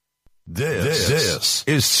This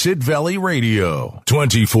is Sid Valley Radio,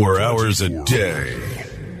 24 hours a day.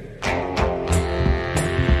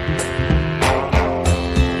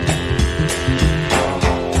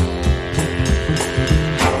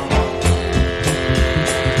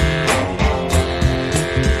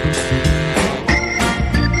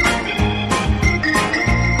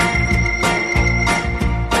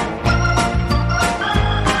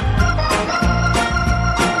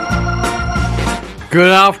 Good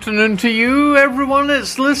afternoon to you, everyone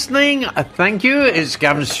that's listening. Thank you. It's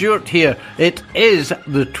Gavin Stuart here. It is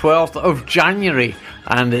the 12th of January,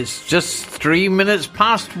 and it's just 3 minutes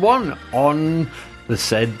past 1 on the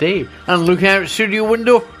said day. And looking out studio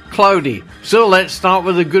window, cloudy. So let's start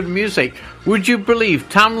with the good music. Would you believe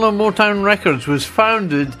Tamla Motown Records was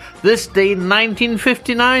founded this day in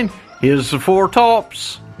 1959? Here's the Four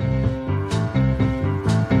Tops.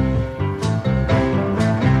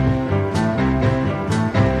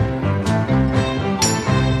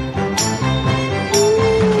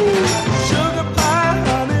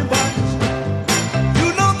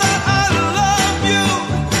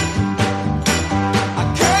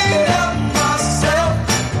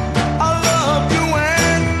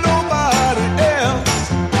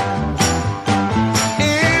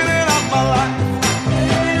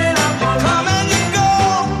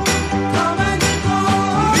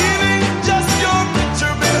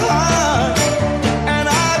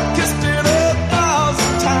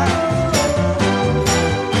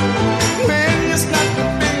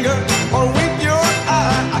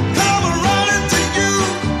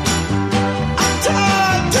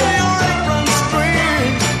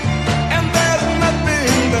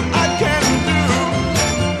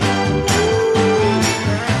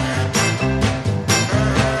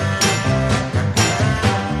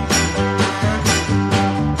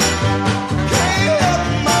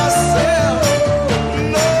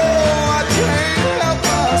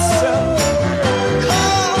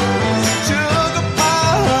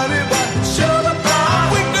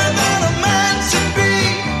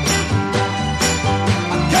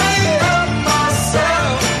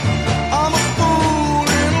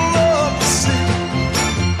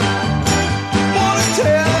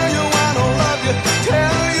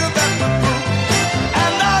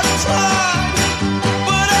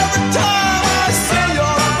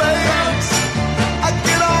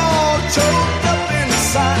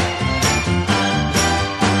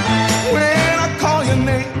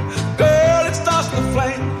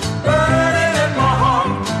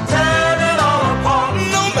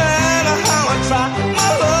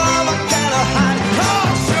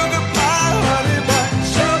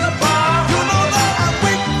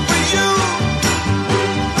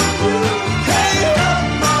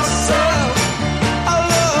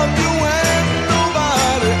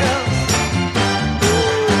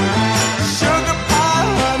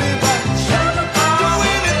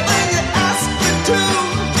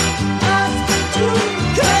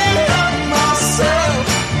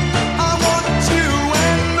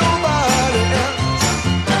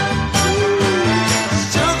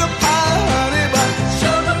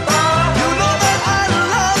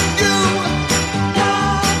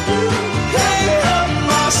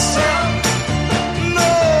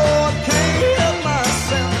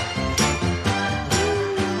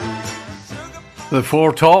 The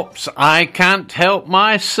Four Tops, I Can't Help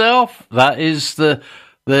Myself. That is the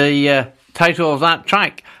title of that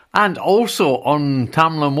track. And also on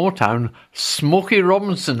Tamla Motown, Smokey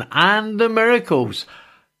Robinson and the Miracles,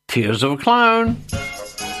 Tears of a Clown.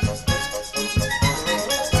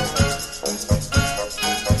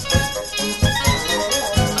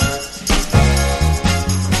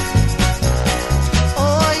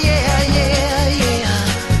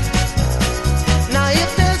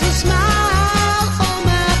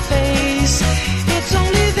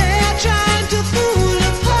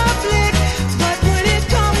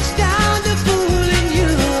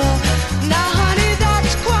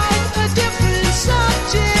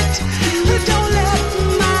 Don't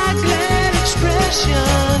let my glad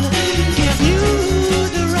expression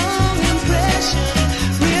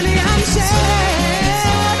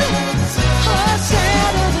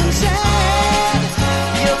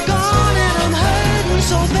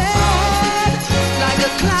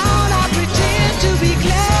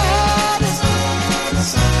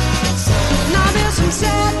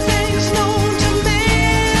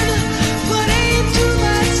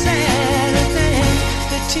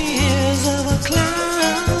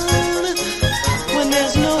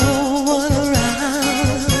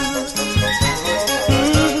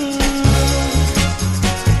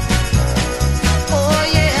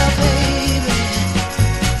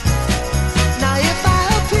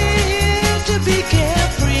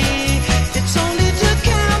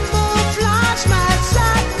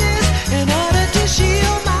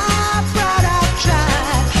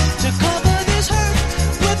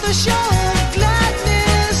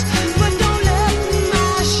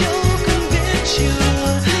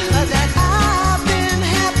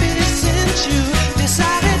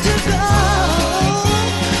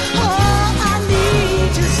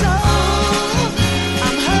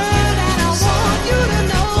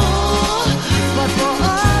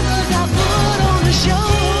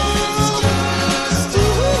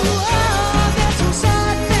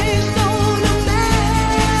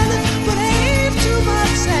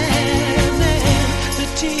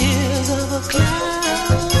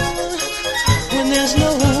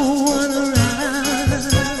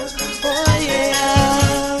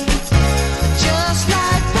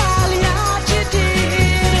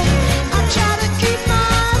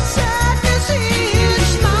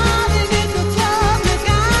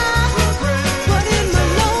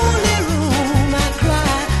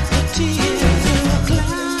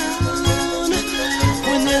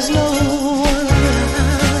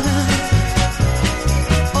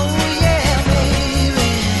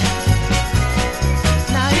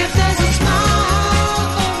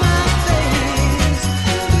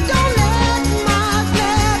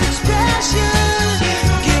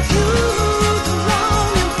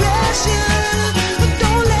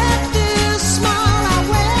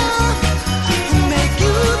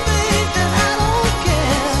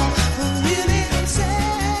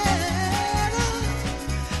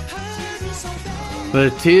The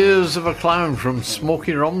Tears of a Clown from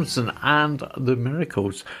Smokey Robinson and the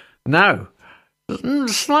Miracles. Now,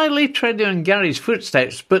 slightly treading on Gary's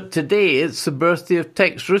footsteps, but today it's the birthday of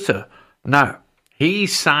Tex Ritter. Now, he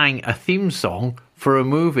sang a theme song for a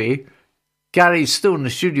movie. Gary's still in the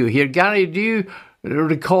studio here. Gary, do you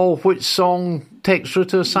recall which song Tex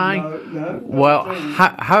Ritter sang? No. Well,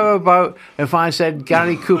 how about if I said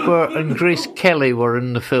Gary Cooper and Grace Kelly were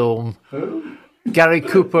in the film? Who? Gary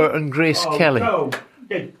Cooper and Grace Kelly. No.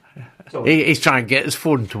 Yeah. Sorry. He's trying to get his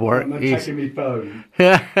phone to work. I'm taking my phone.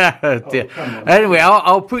 Dear. Come on. Anyway,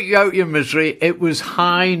 I'll put you out your misery. It was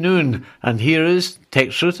high noon, and here is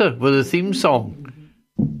Tex Ritter with a theme song.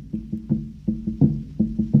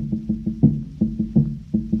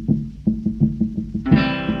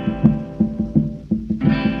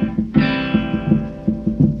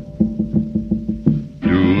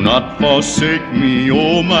 Do not forsake me,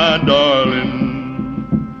 oh my darling,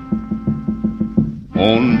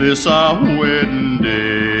 on this our wedding day.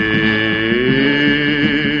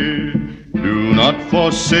 Do not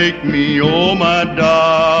forsake me, oh my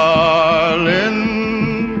darling.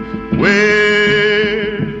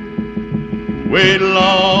 Wait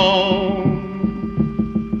long.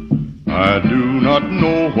 I do not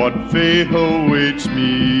know what fate awaits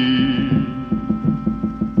me.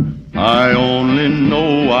 I only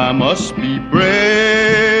know I must be brave,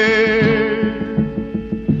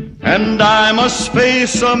 and I must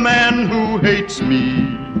face a man who hates me.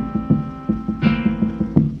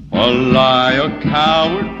 A liar,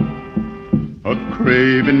 coward, a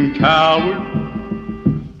craven coward,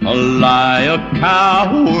 a liar,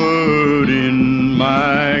 coward in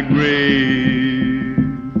my grave.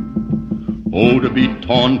 Oh, to be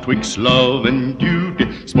torn twixt love and duty,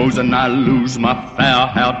 supposing I lose my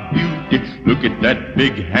fair-haired beauty. Look at that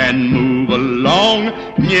big hand move along,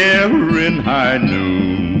 nearing high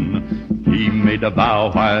noon. He made a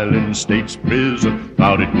vow while in state's prison,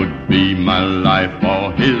 vowed it would be my life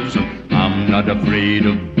or his. I'm not afraid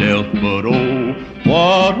of death, but oh,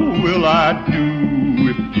 what will I do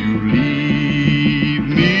if you leave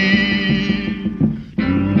me?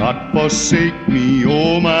 Do not forsake me,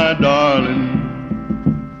 oh my darling.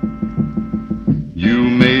 You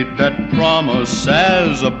made that promise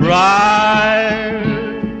as a bride.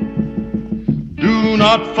 Do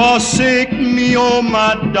not forsake me, oh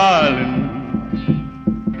my darling.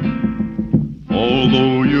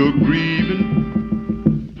 Although you're grieving,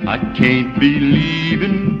 I can't be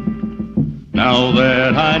leaving now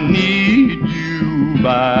that I need you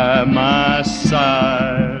by my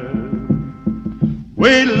side.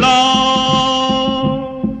 Wait long,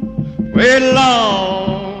 wait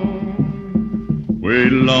long,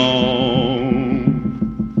 wait long,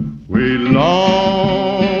 wait long.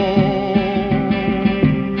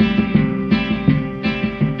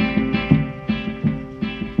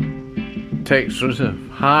 Tex Ritter,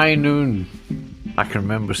 High Noon. I can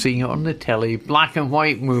remember seeing it on the telly, black and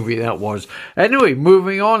white movie that was. Anyway,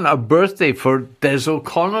 moving on, a birthday for Des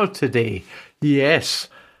O'Connor today. Yes,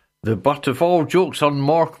 the butt of all jokes on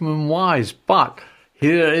Morecambe Wise, but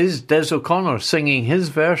here is Des O'Connor singing his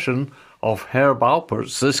version of Herb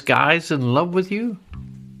Alpert's This Guy's in Love with You.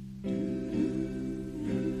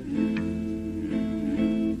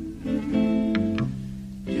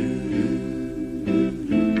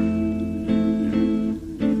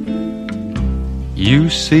 You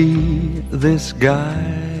see this guy's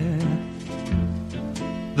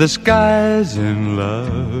in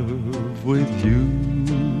love with you.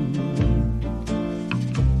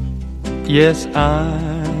 Yes,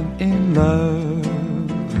 I'm in love.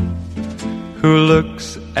 Who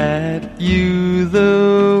looks at you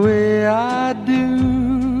the way I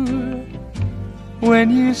do?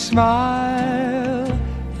 When you smile,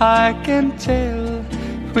 I can tell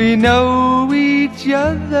we know each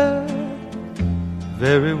other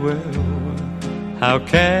very well. How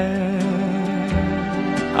can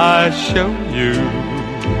I show you?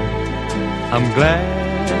 I'm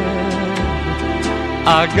glad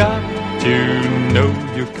I got to know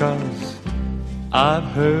you, 'cause I've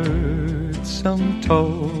heard some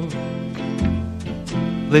talk.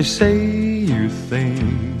 They say you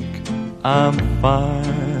think I'm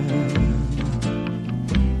fine.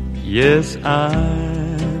 Yes,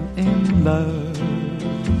 I'm in love.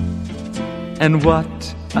 And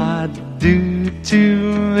what I'd do to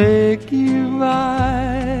make you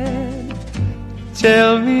mine.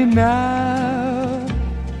 Tell me now,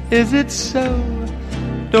 is it so?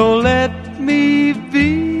 Don't let me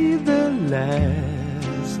be the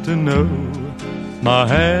last to know. My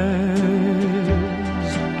hands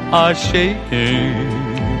are shaking.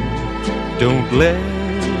 Don't let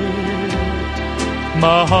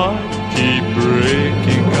my heart keep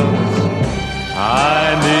breaking 'cause I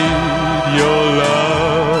need your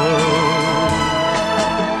love.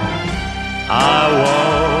 I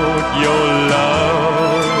want your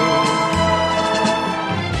love.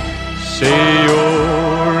 Say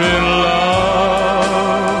you're in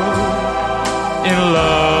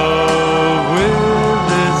love with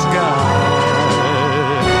this guy.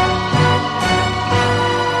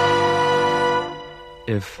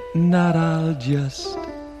 If not, I'll just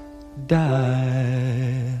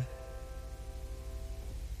die.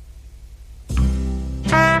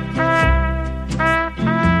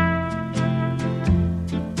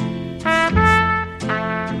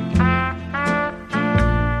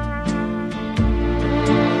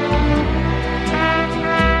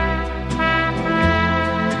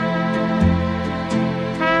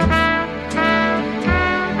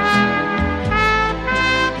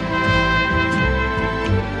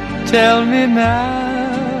 Tell me now,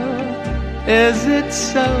 is it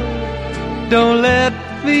so? Don't let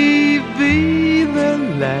me be the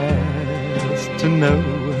last to know.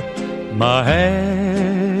 My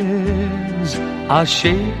hands are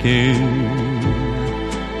shaking.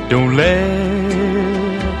 Don't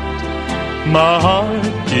let my heart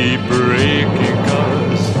keep breaking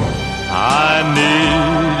 'cause I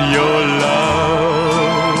need your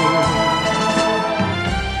love.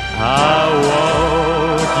 I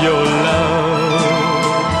want your love.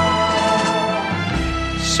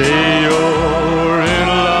 Say you're in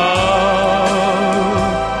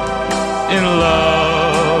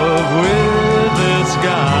love with this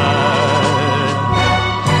guy.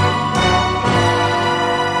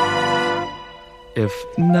 If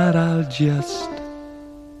not, I'll just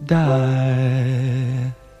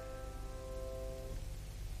die.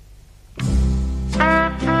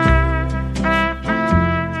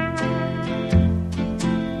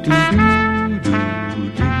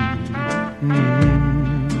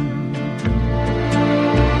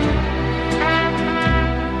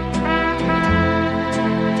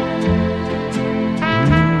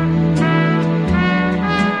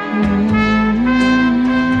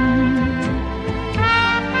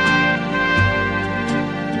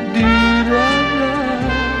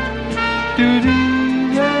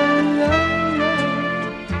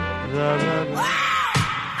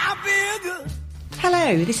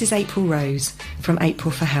 Hello, this is April Rose from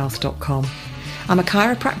aprilforhealth.com. I'm a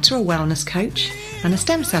chiropractor, a wellness coach and a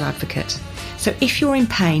stem cell advocate. So if you're in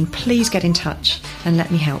pain, please get in touch and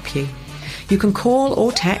let me help you. You can call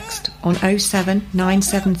or text on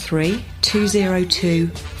 07973 202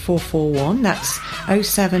 441. That's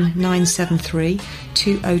 07973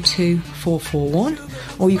 202 441.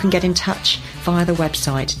 Or you can get in touch via the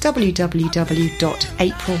website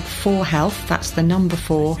www.april4health, that's the number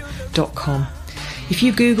 4.com. If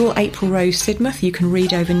you Google April Rose Sidmouth, you can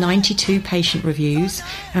read over 92 patient reviews.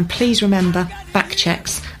 And please remember, back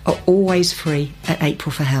checks are always free at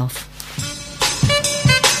April for Health.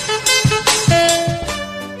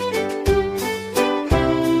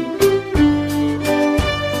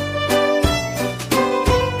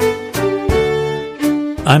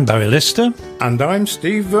 I'm Barry Lister. And I'm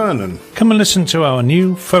Steve Vernon. Come and listen to our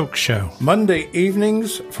new folk show. Monday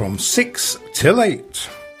evenings from 6 till 8.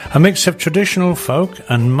 A mix of traditional folk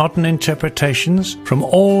and modern interpretations from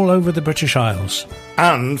all over the British Isles.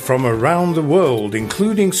 And from around the world,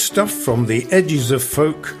 including stuff from the edges of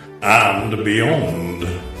folk and beyond.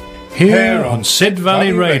 Here on Sid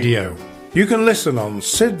Valley Radio. You can listen on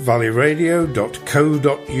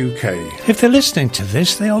sidvalleyradio.co.uk. If they're listening to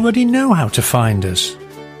this, they already know how to find us.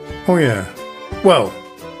 Oh yeah. Well,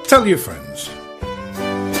 tell your friends.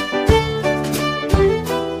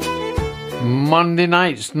 Monday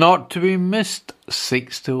nights, not to be missed,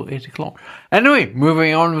 6 till 8 o'clock. Anyway,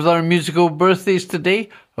 moving on with our musical birthdays today.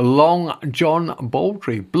 Long John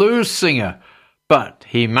Baldry, blues singer. But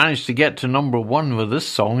he managed to get to number 1 with this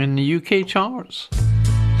song in the UK charts.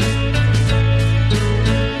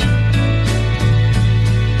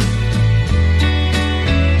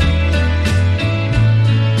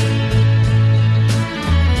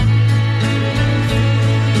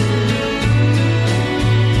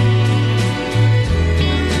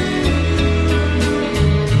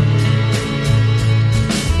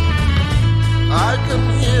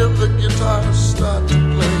 Start to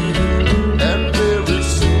play, and very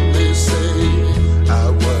soon they say I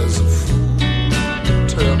was a fool to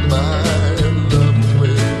turn my love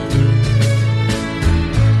away.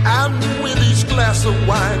 And with each glass of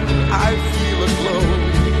wine I feel a glow,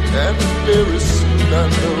 and very soon I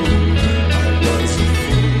know I was a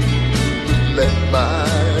fool to let my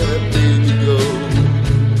baby go.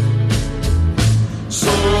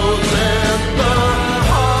 So let the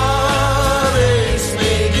heart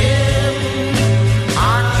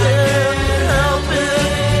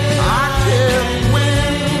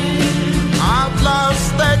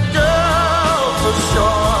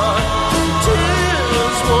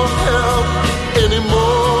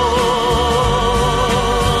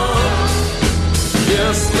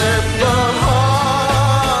let the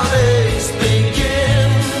heartaches begin.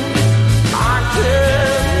 I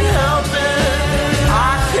can't help it,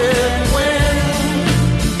 I can't win.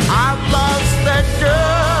 I've lost that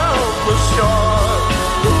girl for sure.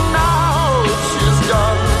 Now she's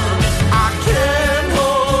gone. I can't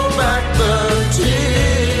hold back the tears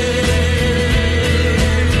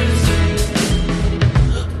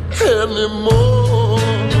anymore.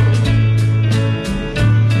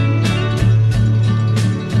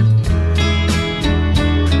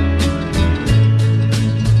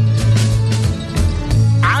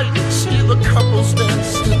 I see the couples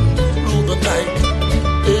dancing through the night.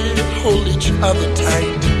 They hold each other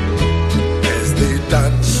tight as they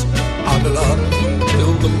dance on and on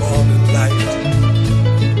till the morning light.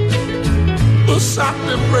 The soft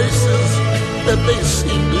embraces that they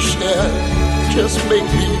seem to share just make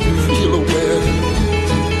me feel aware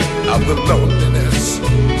of the loneliness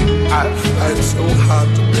I find so hard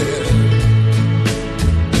to bear.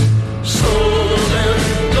 So let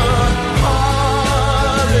the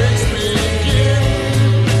heartaches begin.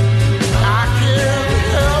 I can't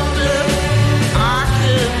help it, I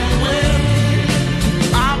can't win.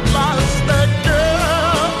 I've lost that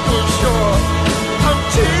girl for sure. Her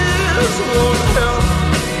tears won't help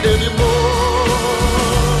anymore.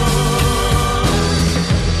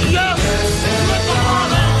 Yes, let the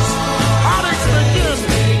heartaches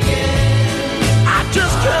begin. I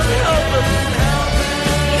just can't help it.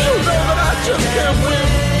 You know that I just can't win.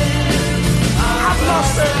 I've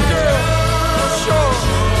lost that girl for sure.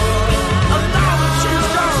 And now that she's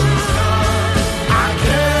gone, I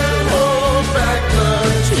can't hold back the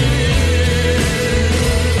tears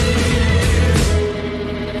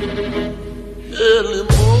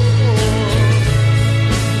anymore.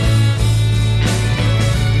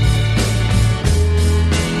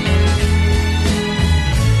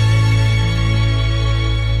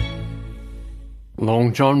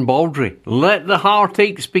 Long John Baldry, let the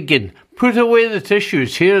heartaches begin. Put away the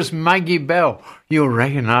tissues. Here's Maggie Bell. You'll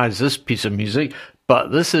recognise this piece of music,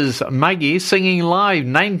 but this is Maggie singing live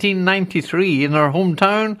 1993 in her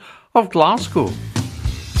hometown of Glasgow.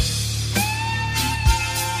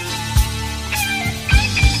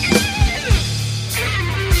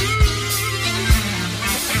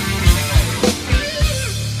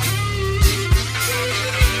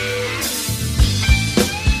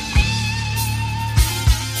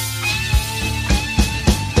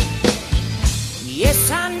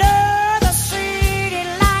 Yes, I know the city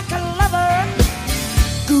like a lover.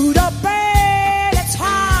 Good or bad, it's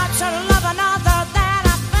hard to love another that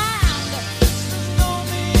I found. No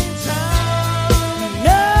mean town,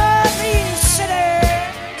 no mean city.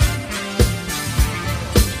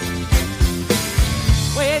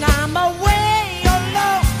 When I'm away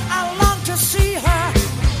alone, I long to see her.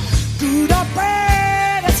 Good or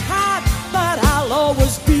bad, it's hard, but I'll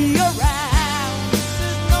always be around.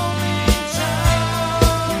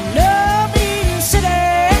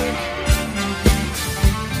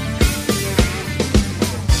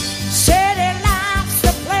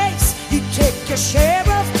 Your share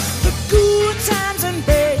of the good times and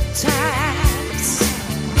bad times.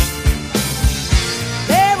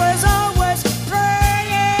 There was always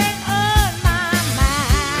praying on my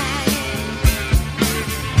mind.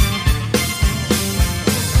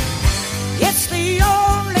 It's the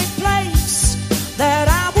only place that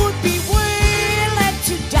I would be willing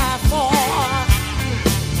to die for.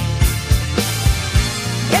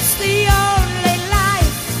 It's the only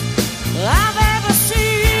life I've ever seen.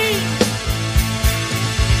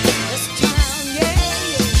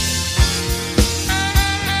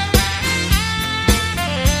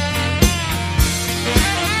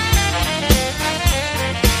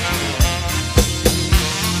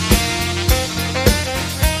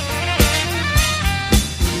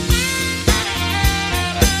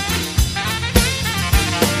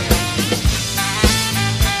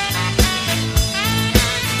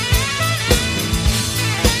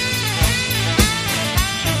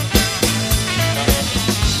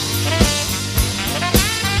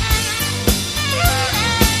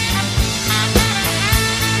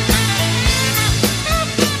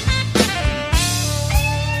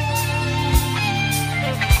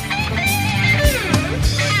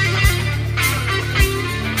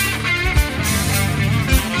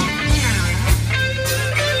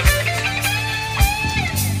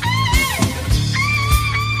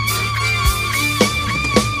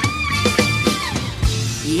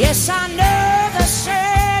 Yes, I know the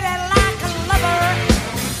city like a lover.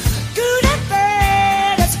 Good and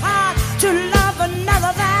bad, it's hard to love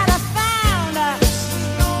another that I found.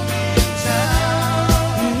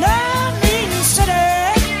 No mean city.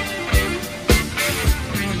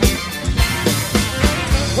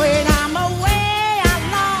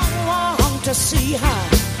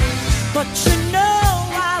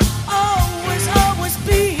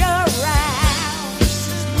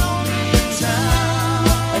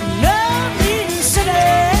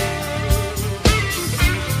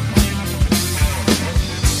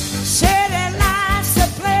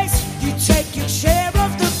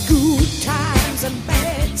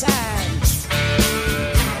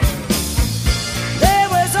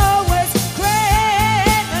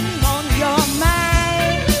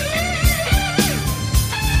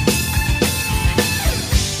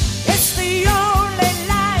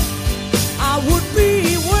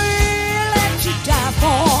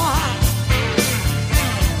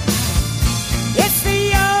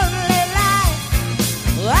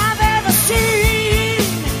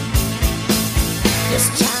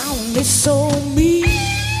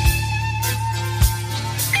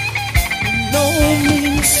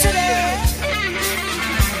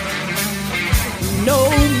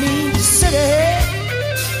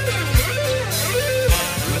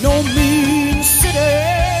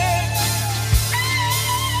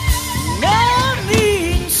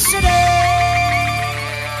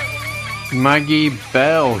 Maggie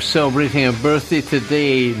Bell celebrating her birthday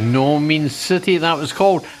today. No Mean City, that was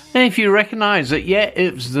called. And if you recognise it, yeah,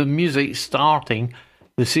 it's the music starting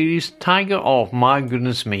the series Tiger. Oh, my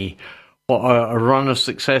goodness me. What a run of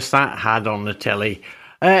success that had on the telly.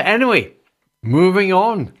 Anyway, moving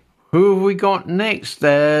on. Who have we got next?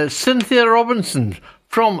 Cynthia Robinson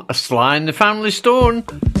from Sly and the Family Stone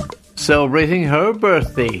celebrating her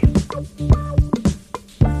birthday.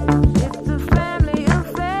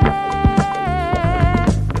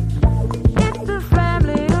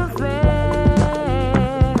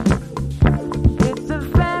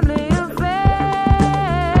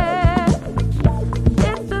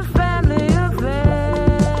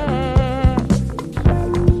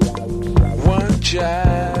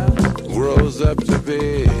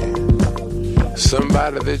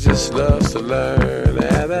 Somebody that just loves to learn,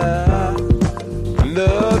 and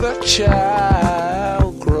another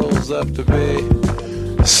child grows up to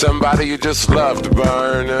be somebody you just love to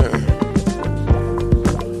burn.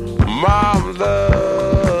 Mom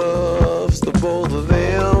loves the both of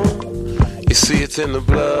them. You see, it's in the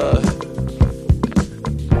blood.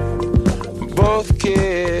 Both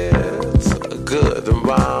kids are good and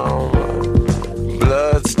bound.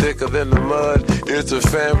 Blood's thicker than the mud. It's a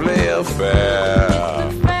family affair.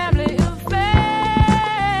 It's a family affair.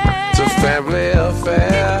 It's a family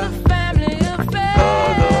affair. It's a family affair.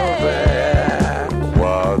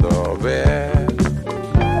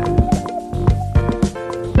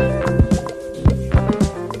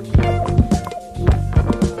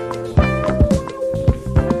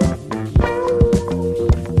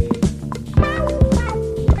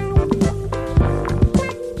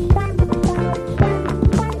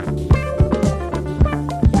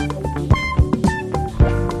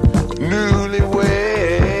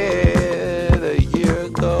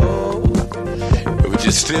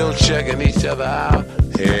 Still checking each other out.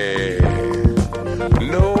 Hey,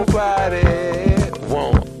 nobody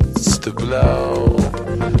wants to blow.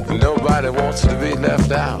 Nobody wants to be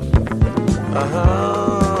left out.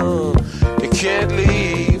 You can't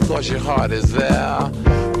leave cause your heart is there.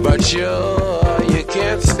 But you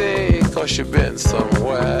can't stay cause you've been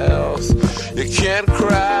somewhere else. You can't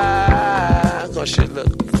cry cause you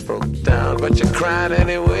look broke down. But you're crying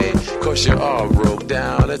anyway cause you're all broke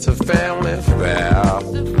down. It's a family affair.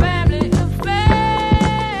 It's a family affair.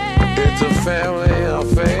 It's a family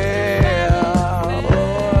affair.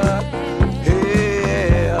 Oh,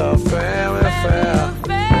 yeah, a family affair.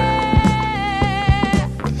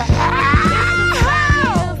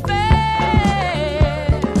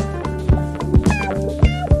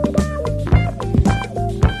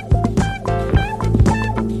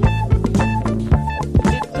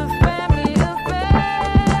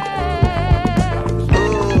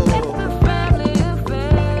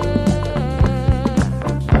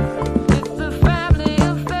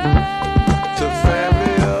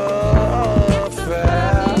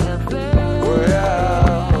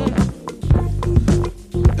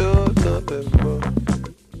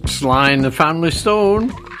 Sly and the Family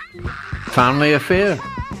Stone, Family Affair.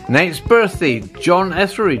 Next birthday, John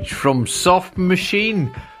Etheridge from Soft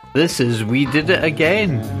Machine. This is We Did It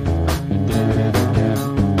Again.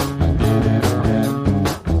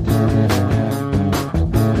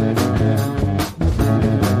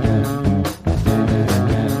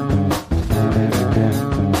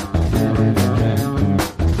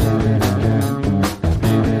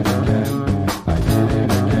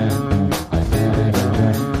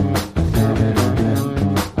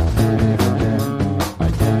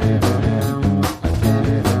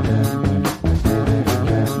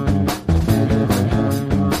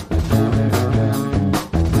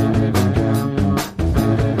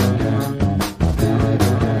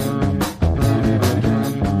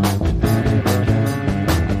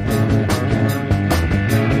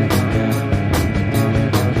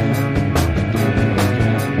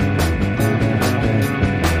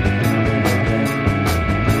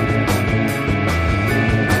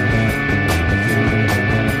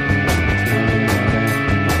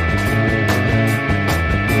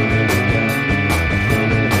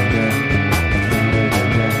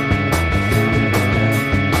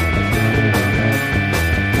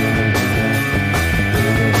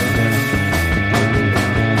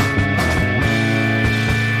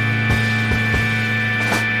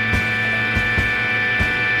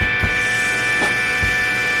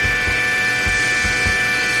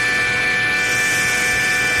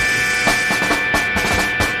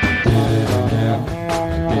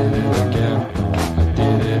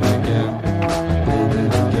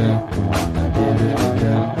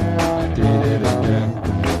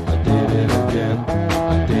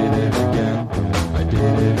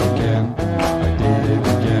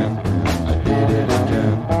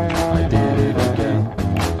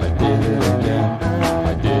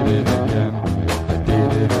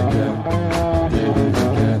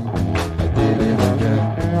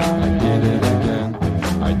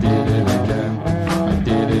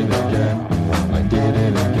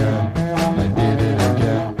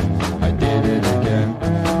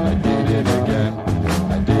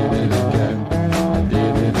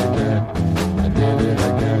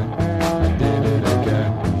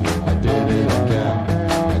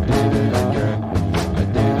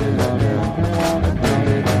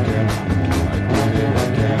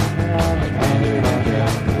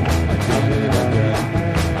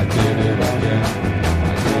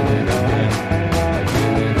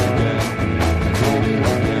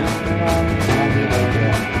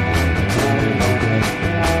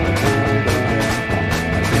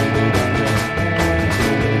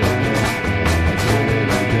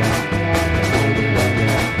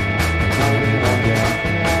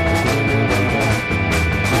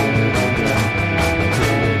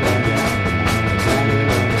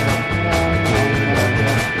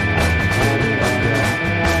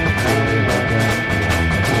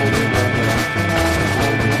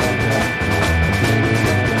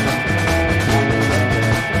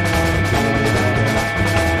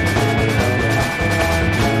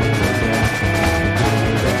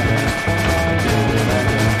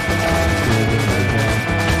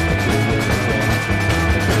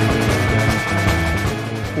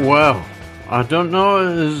 Well, I don't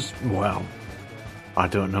know well. I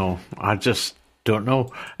don't know. I just don't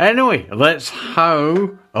know. Anyway, let's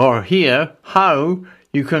hear how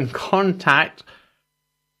you can contact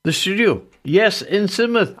the studio. Yes, in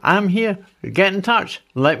Sidmouth, I'm here. Get in touch.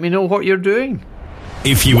 Let me know what you're doing.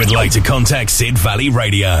 If you would like to contact Sid Valley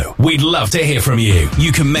Radio, we'd love to hear from you.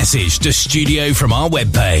 You can message the studio from our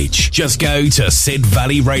webpage. Just go to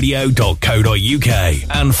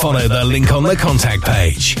sidvalleyradio.co.uk and follow the link on the contact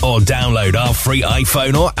page, or download our free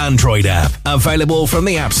iPhone or Android app, available from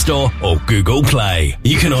the App Store or Google Play.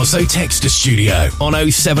 You can also text the studio on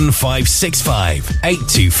 07565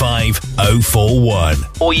 825 041,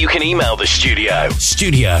 or you can email the studio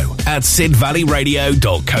at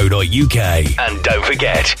sidvalleyradio.co.uk. And don't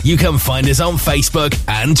forget, you can find us on Facebook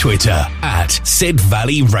and Twitter at Sid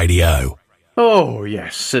Valley Radio. Oh,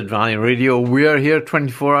 yes, Sid Valley Radio. We are here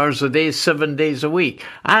 24 hours a day, 7 days a week.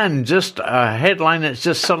 And just a headline that's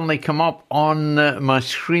just suddenly come up on my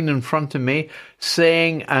screen in front of me,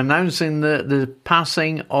 announcing the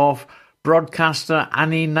passing of broadcaster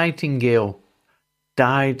Annie Nightingale,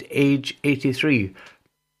 died age 83.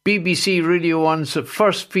 BBC Radio 1's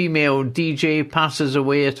first female DJ passes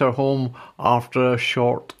away at her home after a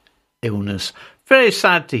short illness. Very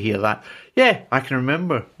sad to hear that. Yeah, I can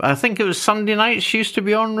remember. I think it was Sunday night she used to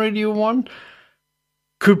be on Radio 1.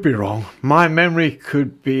 Could be wrong. My memory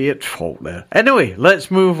could be at fault there. Anyway, let's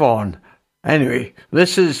move on. Anyway,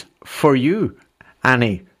 this is for you,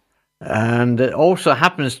 Annie. And it also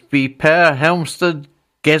happens to be Per Helmstead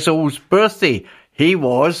Gezel's birthday. He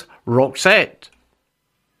was Roxette.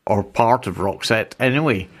 Or part of Roxette.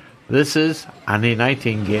 Anyway, this is Annie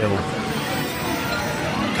Nightingale.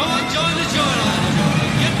 Come on, join the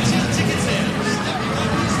joyline. Get your tickets in.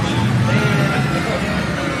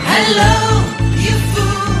 Hello, you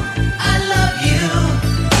fool. I love you.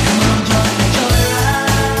 Come on, join the joyride.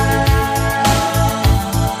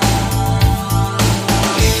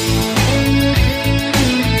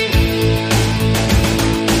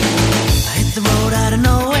 I hit the road out of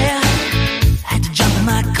nowhere. Had to jump in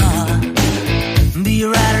my car. Be a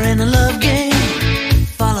rider in a love game,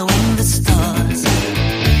 following the stars.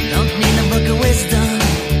 Don't need a book of wisdom,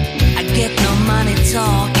 I get no money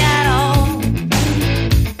talk at all.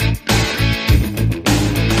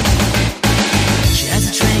 She has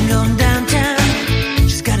a train going downtown,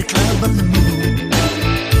 she's got a club on the moon,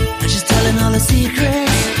 and she's telling all her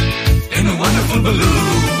secrets in a wonderful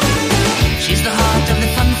balloon. She's the heart of the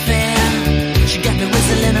fun fair, she got me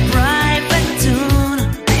whistling a private tune.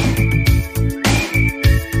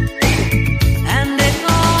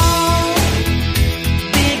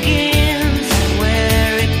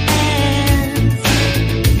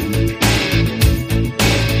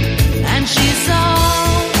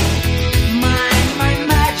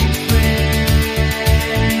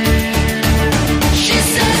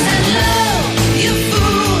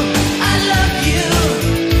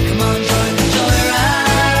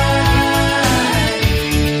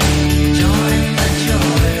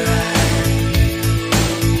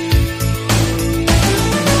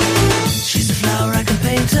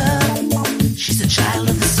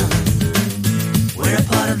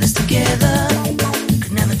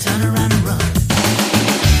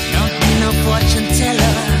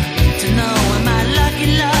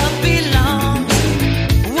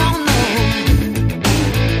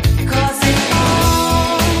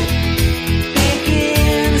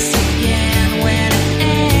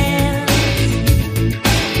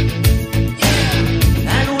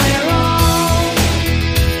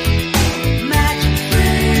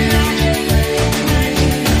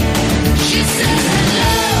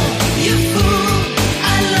 You fool.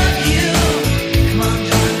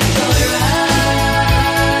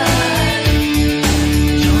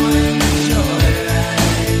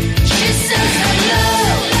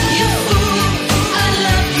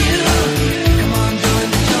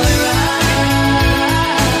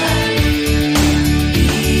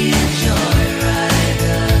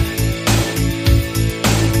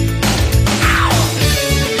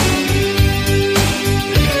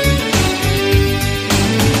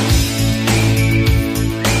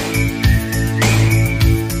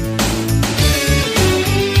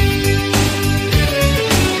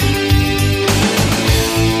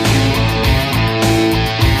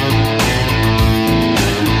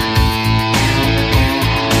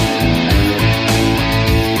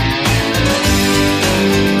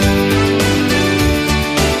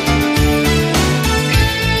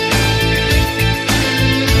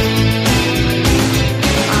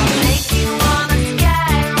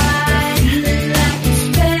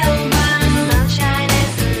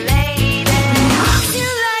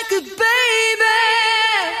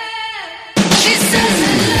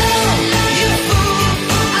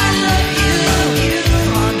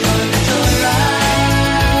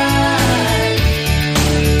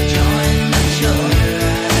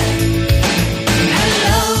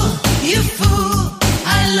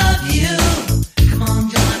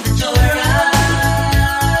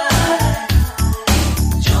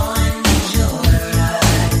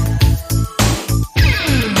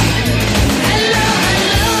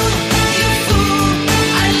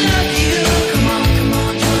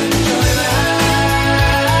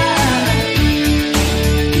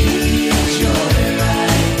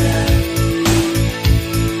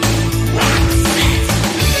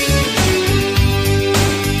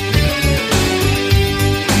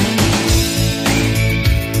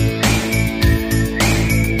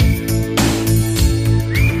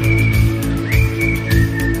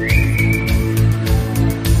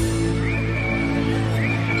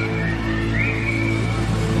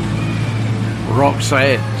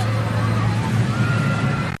 Roxette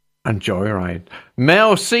and Joyride.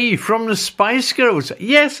 Mel C from the Spice Girls.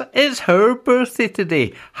 Yes, it's her birthday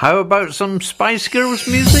today. How about some Spice Girls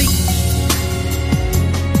music?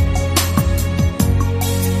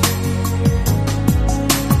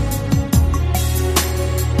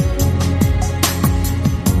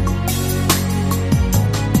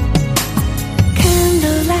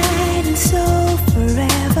 Candlelight and soul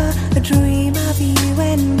forever, a dream of you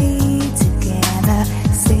and me together.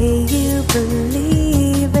 Say you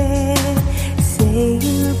believe it, say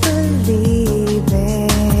you believe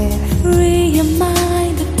it. Free your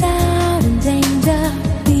mind of doubt and danger.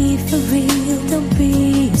 Be for real, don't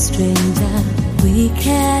be a stranger. We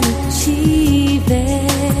can achieve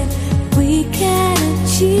it, we can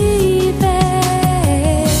achieve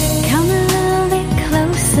it. Come a little bit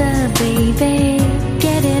closer, baby.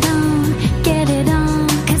 Get it on,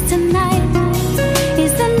 'cause tonight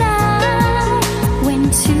is the night when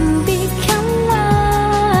two become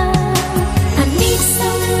one. I need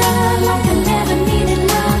some love like I never needed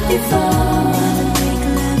love before. Wanna make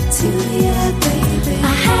love to you, baby.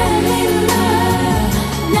 I had a little love,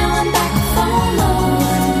 now I'm back for more.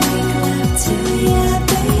 Wanna make love to you,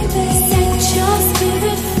 baby. Set your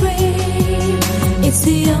spirit free, it's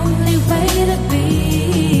the only way to be.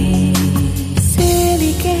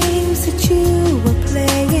 Silly games that you were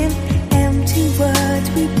playing, empty words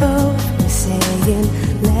we both were saying.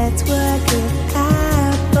 Let's work it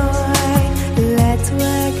out, boy. Let's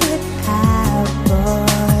work it out,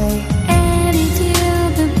 boy. Any deal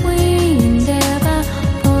that we endeavor,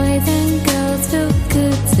 boys and girls feel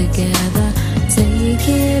good together. Take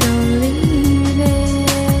it or leave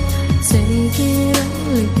it, take it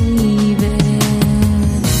or leave it.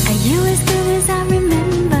 Are you as good as I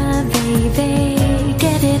remember, baby?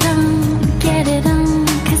 Get it on,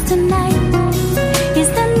 'cause tonight is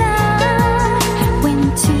the night when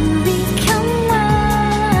two become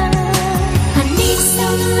one. I need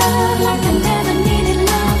some love like I never needed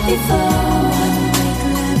love before. Wanna make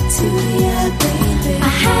love to you, baby.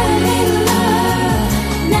 I had a little love,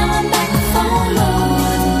 now I'm back for more.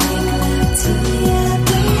 Wanna make love to you,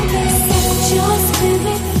 baby. Set your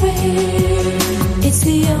spirit free, it's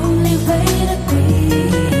the only way to be.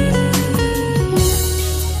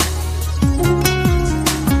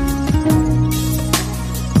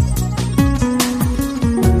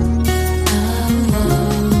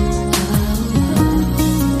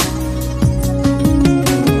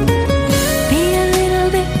 Be a little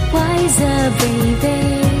bit wiser, baby.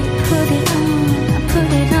 Put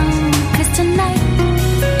it on, 'cause tonight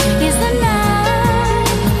is the night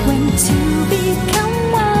when two become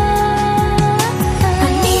one. I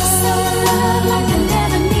need some love like I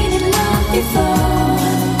never needed love before.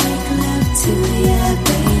 Wanna make love to you,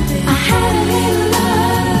 baby. I had a little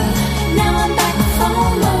love, now I'm back for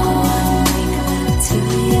more. Wanna make love to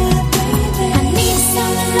you, baby. I need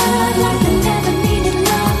some love like I never needed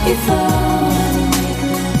love before. Wanna make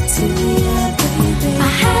love to you, baby. I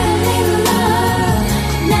had a little love,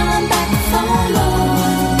 now I'm back for more.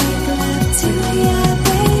 Wanna make love to you,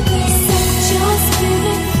 baby. Set your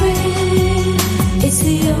spirit free, it's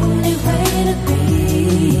the only way to be.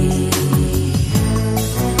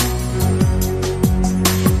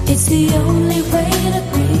 It's the only way to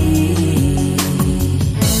be.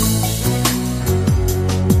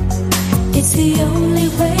 It's the only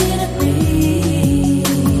way to be.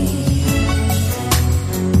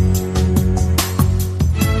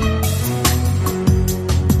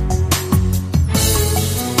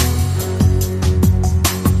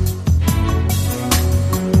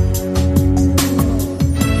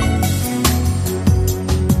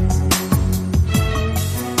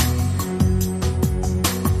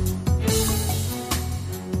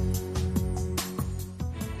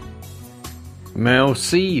 Mel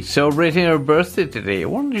C celebrating her birthday today. I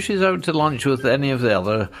wonder if she's out to lunch with any of the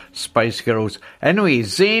other Spice Girls. Anyway,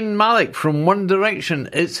 Zayn Malik from One Direction,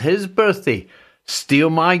 it's his birthday. Steal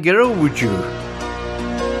my girl, would you?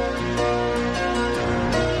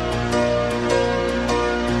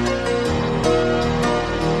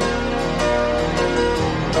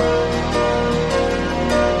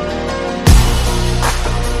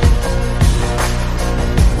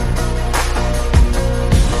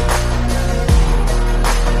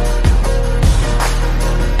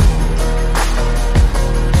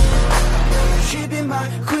 She be my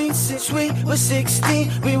queen since we were 16.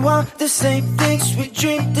 We want the same things, we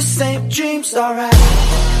dream the same dreams. Alright,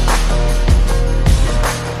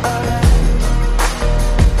 alright.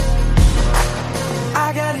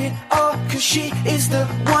 I got it all, cause she is the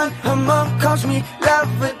one. Her mom calls me love,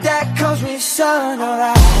 but dad calls me son.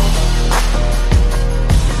 Alright,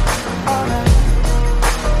 alright.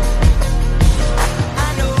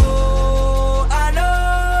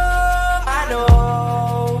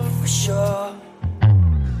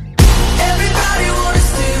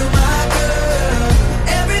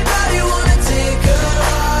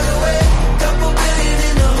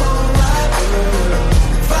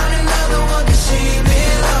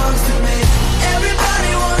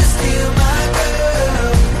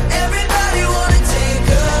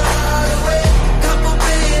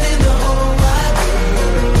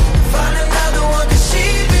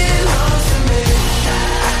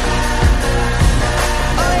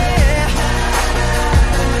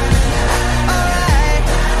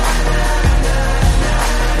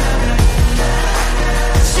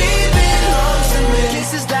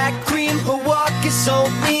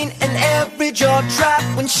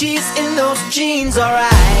 she's in those jeans,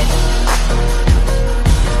 alright.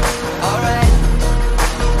 Alright.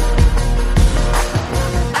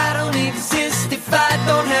 I don't exist if I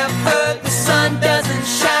don't have her. The sun doesn't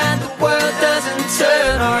shine, the world doesn't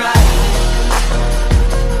turn, alright.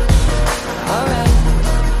 Alright.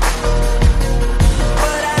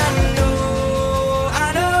 But I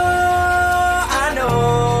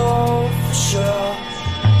know for sure.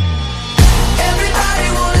 Everybody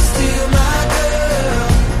wanna steal my girl.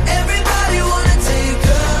 Everybody wanna take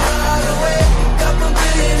her heart away. Couple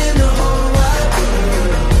billion in the whole wide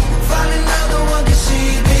world. Find another one 'cause she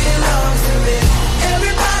belongs to me.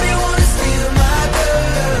 Everybody wanna steal my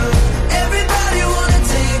girl. Everybody wanna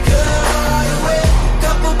take her heart away.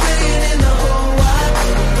 Couple billion in the whole wide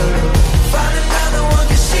world. Find another one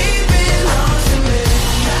 'cause she belongs to me.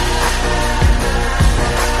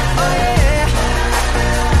 Oh yeah.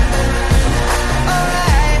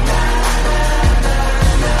 Alright.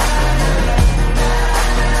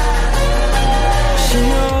 She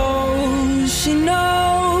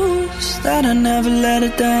knows that I never let her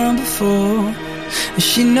down before.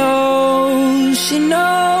 She knows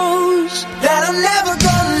that I'm never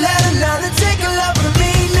gonna let another take a love from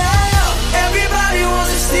me now. Everybody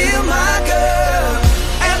wants to steal my girl.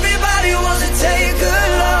 Everybody wants to take her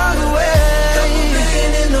love away. Couple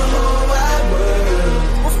billion in the whole wide world.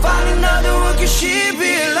 We'll find another one 'cause she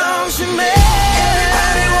belongs to me.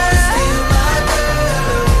 Everybody wants to steal my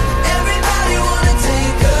girl. Everybody wanna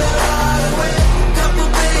take her heart away. Couple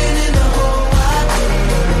billion in the whole wide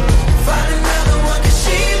world. Find another one 'cause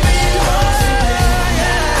she belongs to me.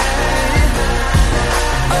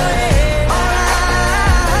 Oh yeah. Alright.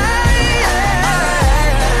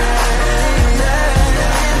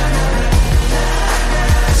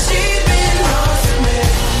 She belongs to me.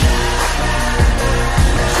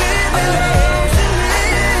 She belongs to me.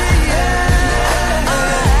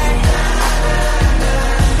 Alright.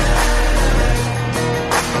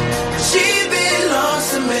 She belongs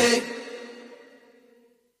to me.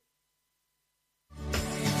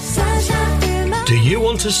 Do you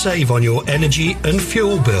want to save on your energy and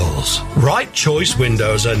fuel bills? Right Choice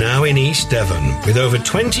Windows are now in East Devon with over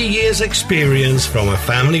 20 years experience from a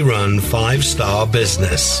family-run 5-star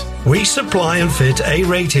business. We supply and fit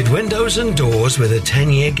A-rated windows and doors with a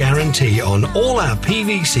 10-year guarantee on all our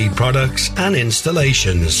PVC products and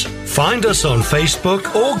installations. Find us on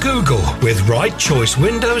Facebook or Google with Right Choice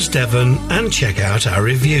Windows Devon and check out our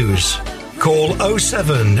reviews. Call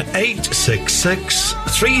 07866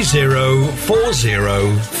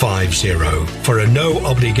 304050 for a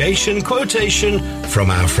no-obligation quotation from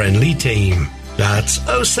our friendly team. That's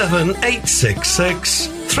 07866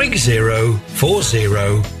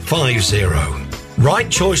 304050. Right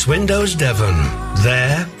Choice Windows Devon.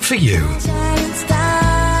 There for you.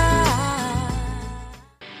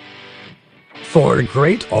 For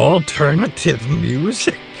great alternative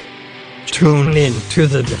music, tune in to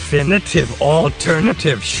the Definitive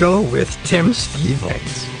Alternative Show with Tim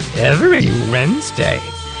Stevens every Wednesday.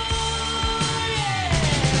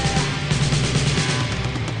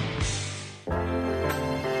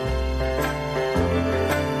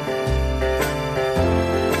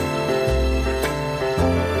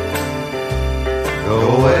 Go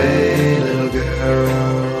away, little girl.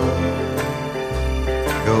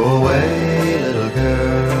 Go away, little girl.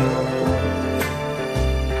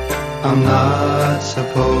 I'm not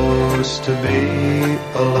supposed to be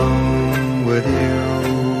alone with you.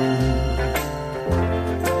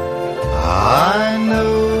 I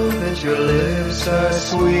know that your lips are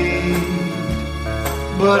sweet,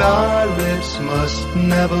 but our lips must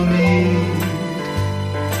never meet.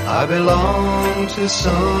 I belong to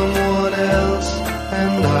someone else,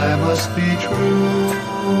 and I must be true.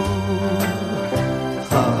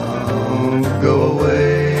 Oh, go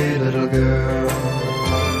away, little girl.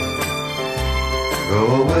 Go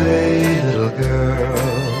away, little girl.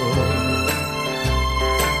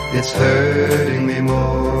 It's hurting me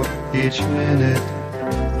more each minute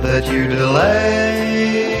that you delay.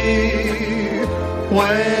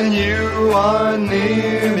 When you are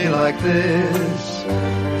near me like this,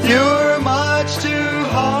 you're much too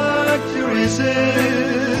hard to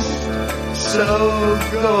resist. So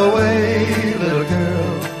go away, little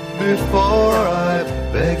girl, before I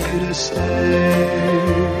beg you to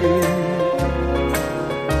stay.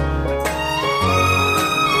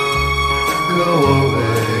 Go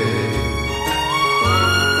away,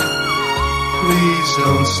 please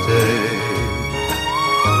don't stay.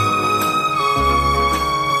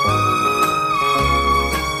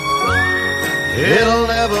 It'll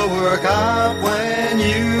never work out when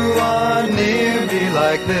you are near me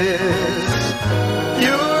like this.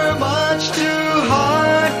 You're much too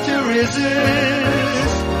hard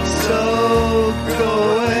So go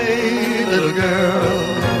away, little girl.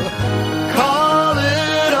 Call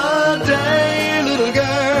it a day, little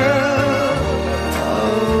girl.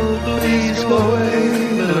 Oh, please go away,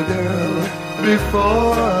 little girl,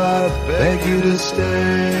 before I beg you to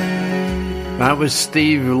stay. That was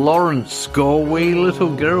Steve Lawrence, Go Away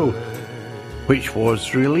Little Girl, which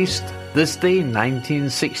was released this day,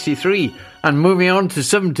 1963. And moving on to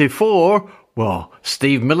 74, well,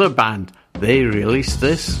 Steve Miller Band, they released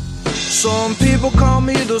this. Some people call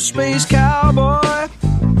me the space cowboy.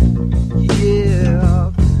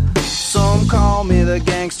 Yeah. Some call me the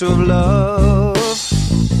gangster of love.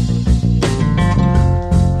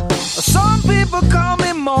 Some people call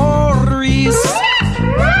me Maurice,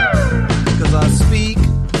 'cause I speak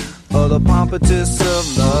of the pompatus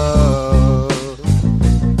of love.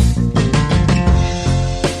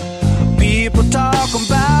 People talk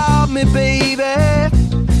about me, baby.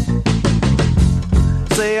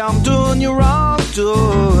 Say I'm doing you wrong,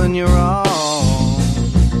 doing you wrong.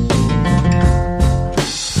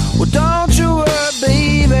 Well, don't you worry,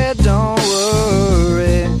 baby, don't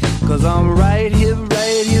worry, 'cause I'm right here,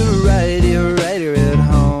 right here, right here, right here at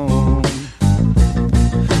home.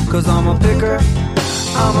 'Cause I'm a picker,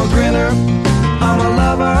 I'm a grinner, I'm a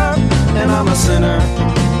lover, and I'm a sinner.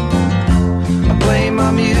 I play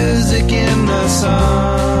my music in the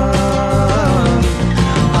sun.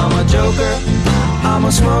 I'm a joker, I'm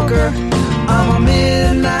a smoker, I'm a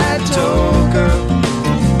midnight toker.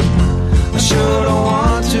 I sure don't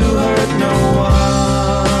want to hurt no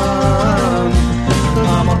one.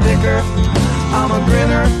 I'm a picker, I'm a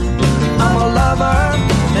grinner, I'm a lover,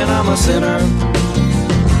 and I'm a sinner.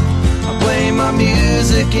 I play my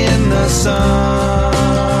music in the sun.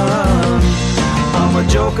 I'm a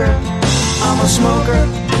joker, I'm a smoker,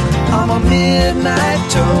 I'm a midnight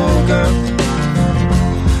toker.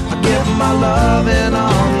 I get my loving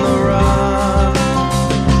on the run.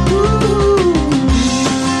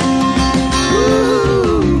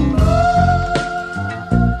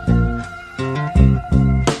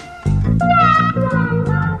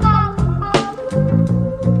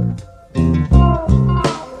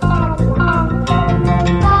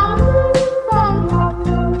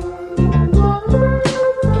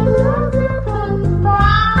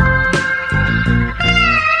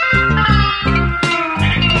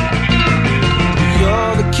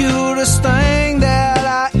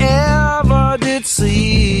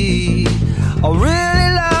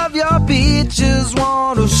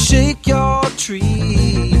 Shake your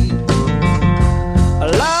tree.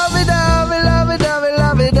 Lovey-dovey, lovey-dovey,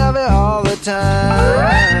 lovey-dovey all the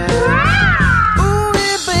time. Ooh,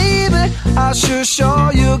 yeah, baby, I'll sure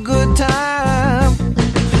show you a good time.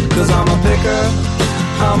 'Cause I'm a picker,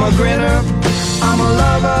 I'm a grinner, I'm a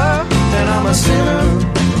lover, and I'm a sinner.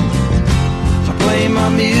 I play my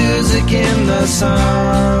music in the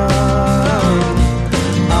sun.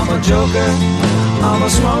 I'm a joker, I'm a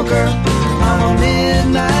smoker, I'm a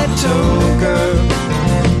midnight toker.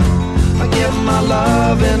 I get my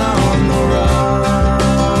loving on the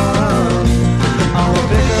run. I'm a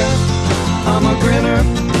picker, I'm a grinner,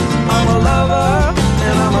 I'm a lover,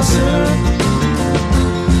 and I'm a sinner.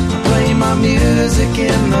 I play my music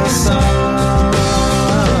in the sun.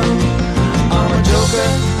 I'm a joker,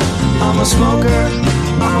 I'm a smoker,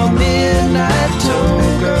 I'm a midnight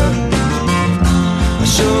toker. I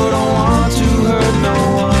sure don't want to hurt no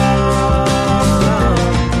one.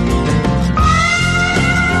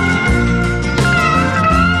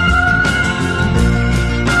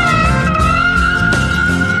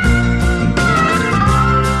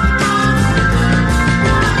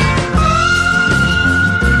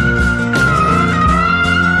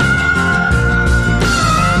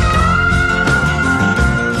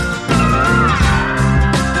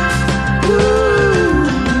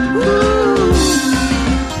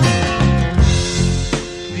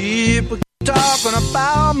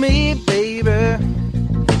 About me, baby.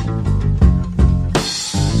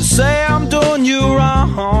 Say I'm doing you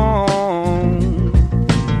wrong.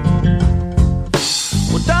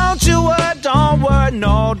 Well, don't you worry,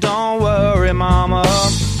 no, don't worry, mama.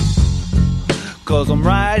 'Cause I'm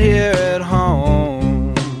right here at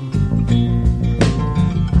home.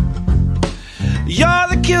 You're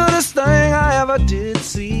the cutest thing I ever did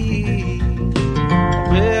see.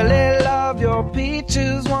 Really love your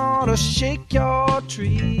peaches, wanna shake your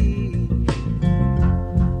tree.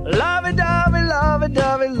 Lovey-dovey,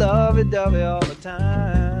 lovey-dovey, lovey-dovey all the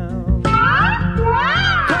time.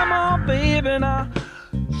 Come on, baby, now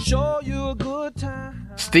show you a good time.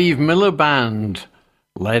 Steve Miller Band,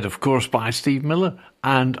 led of course by Steve Miller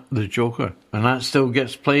and the Joker, and that still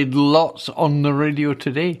gets played lots on the radio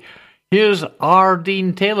today. Here's R.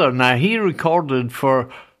 Dean Taylor. Now, he recorded for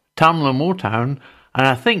Tamla Motown, and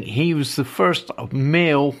I think he was the first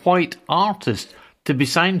male white artist to be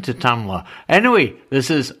signed to Tamla. Anyway, this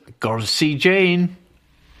is Gotta See Jane.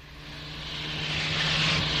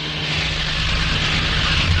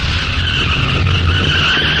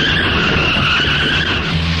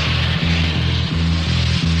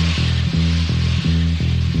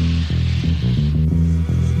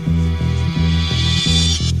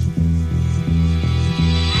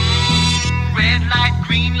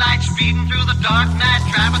 Green light speeding through the dark night,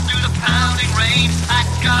 driving through the pounding rain. I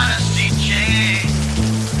gotta see Jane.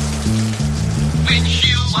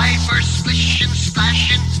 Windshield wipers splishing,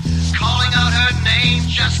 splashing, calling out her name.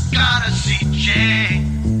 Just gotta see Jane.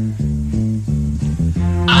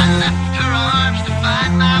 I left her arms to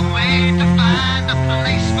find my way, to find a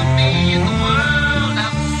place for me in the world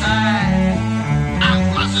outside. I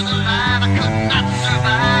wasn't alive, I could not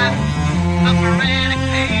survive the frantic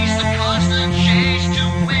pace, the constant chase to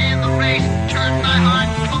win the race, turned my heart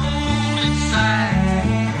cold inside.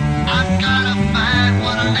 I've gotta find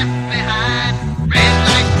what I left behind. Red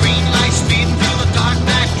light, green light, speeding through the dark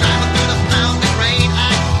night, driving through the pounding rain. I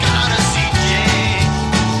gotta see Jane.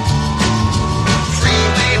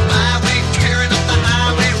 Freeway, byway, tearing up the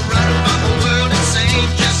highway, running from the world insane.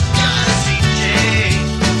 Just gotta see Jane.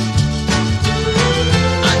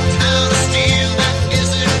 A town of steel that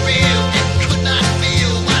isn't real. It could not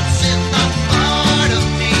feel what's in the heart of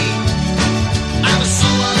me. I was so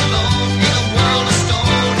alone in a world of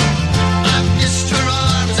stone. I missed her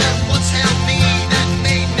arms and what's held me, that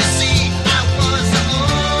made me see I was the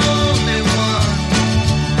only one.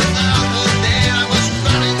 Without her there I was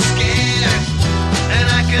running scared, and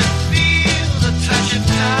I could feel the touch of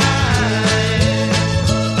time,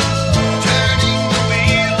 turning the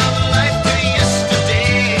wheel of life to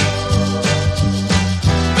yesterday,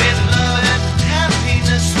 when love and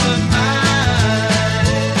happiness were mine.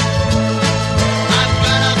 I've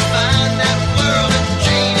gotta find that world of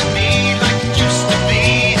Jane and me like it used to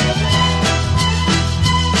be.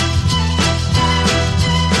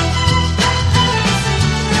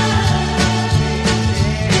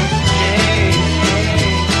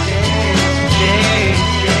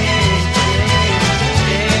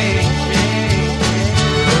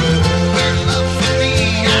 Her love for me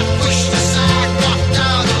I pushed aside, walked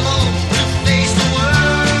out alone to face the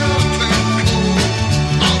world turned cold.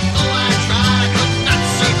 Although I tried, I could not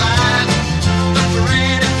survive the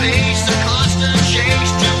frantic pace, the constant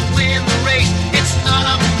chase to win the race. It's not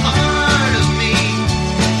a part of me.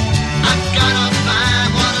 I've gotta find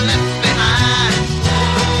what I left behind.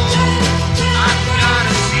 Oh, I've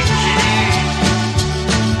gotta see Jane.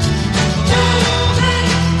 Oh,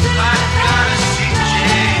 I've gotta see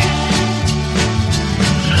Jane.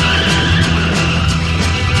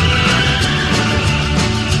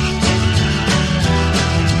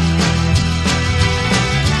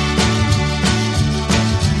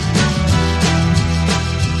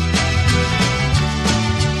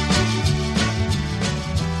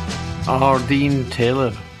 R. Dean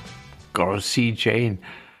Taylor, Gotta See Jane.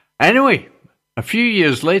 Anyway, a few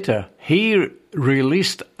years later, he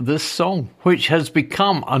released this song, which has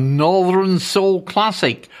become a Northern Soul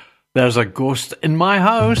classic. There's a Ghost in My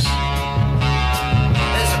House.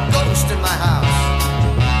 There's a ghost in my house.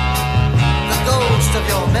 The ghost of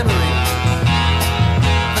your memory.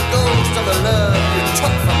 The ghost of the love you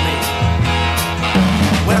took from me.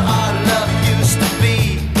 Where our love used to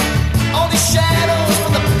be. Only shadows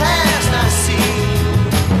from the past I see.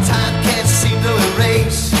 Time can't seem to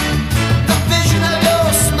erase the vision of your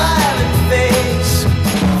smiling face.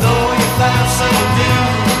 Though you found someone new,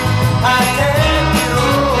 I can't get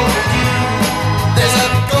over you. There's a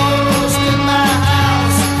ghost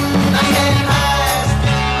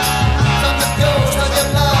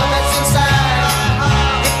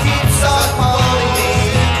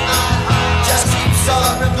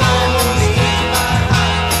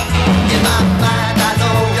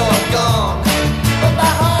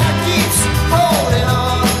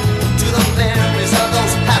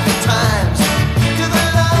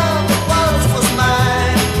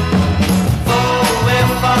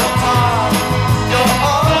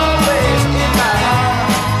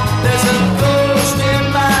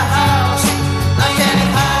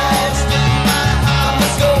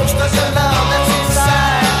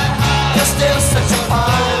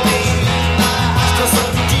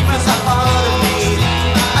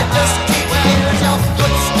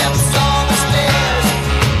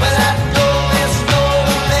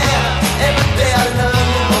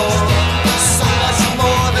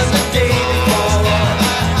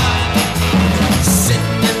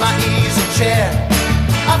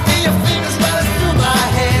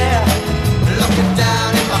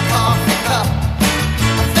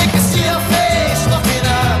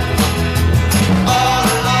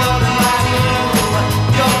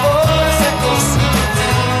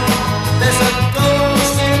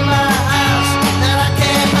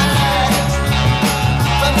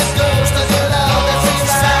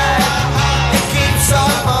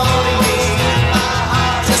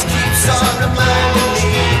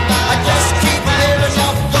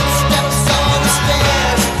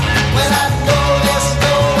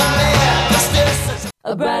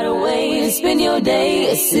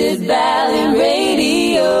day at Sid Valley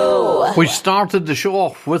Radio. We started the show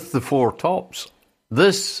off with the Four Tops.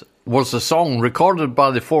 This was a song recorded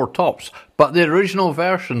by the Four Tops, but the original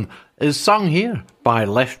version is sung here by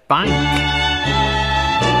Left Bank.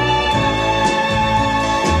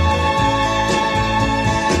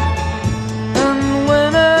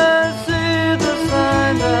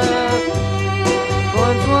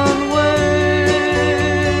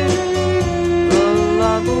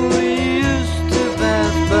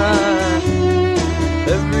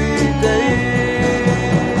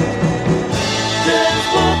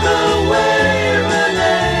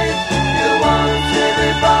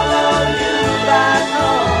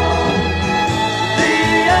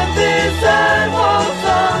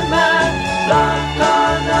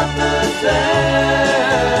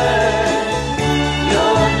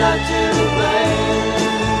 You're not to blame.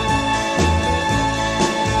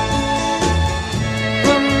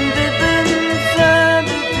 From deep inside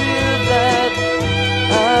the tears that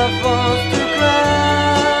I forced to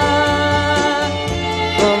cry,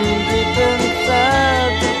 from deep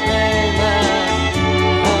inside the pain that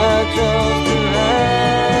I chose to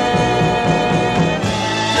hide.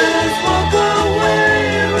 Just walk away,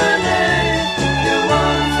 Renee. You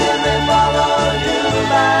won't see me follow you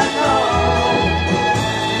back home.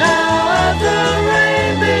 Now as the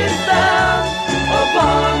rain beats down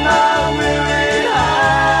upon my weary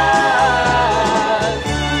eyes,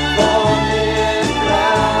 for me it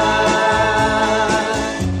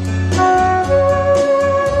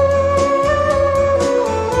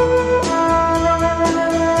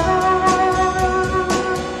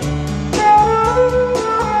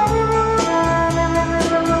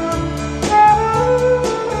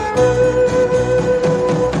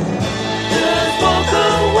Just walk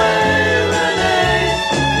away, Renee.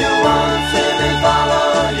 You won't see me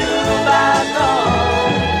follow you back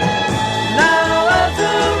home. Now as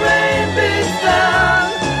the rain beats down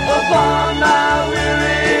upon my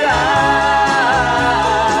weary eyes,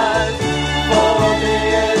 for me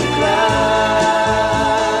it cries.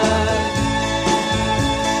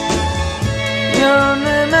 Your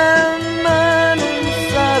name and mine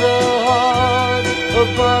inside a heart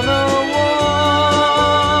upon a wall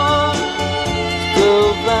still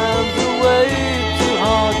finds a way to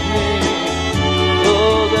haunt me,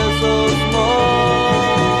 though they're so small.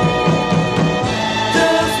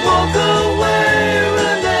 Just walk away,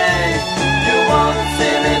 Renee. You won't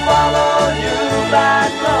see me follow you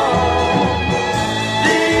back home.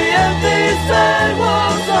 The empty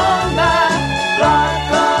sidewalks on my block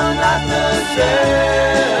are not the same.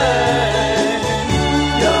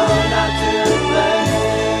 You're not to blame.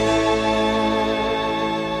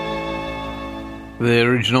 The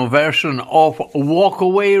original version of Walk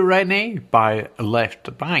Away Renee by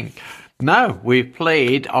Left Bank. Now we've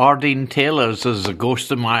played Ardeen Taylor's As a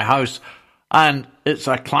Ghost in My House, and it's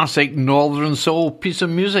a classic Northern Soul piece of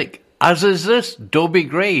music, as is this Dobie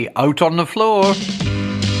Gray, Out on the Floor.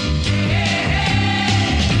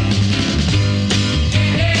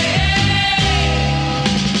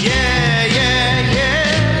 Yeah, yeah,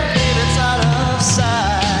 yeah, it's out of sight.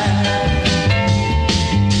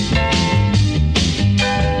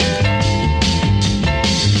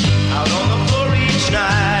 Out on the floor each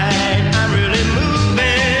night, I'm really moving.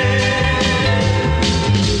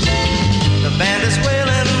 The band is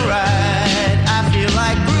wailing right, I feel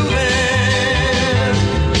like grooving.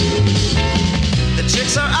 The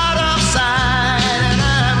chicks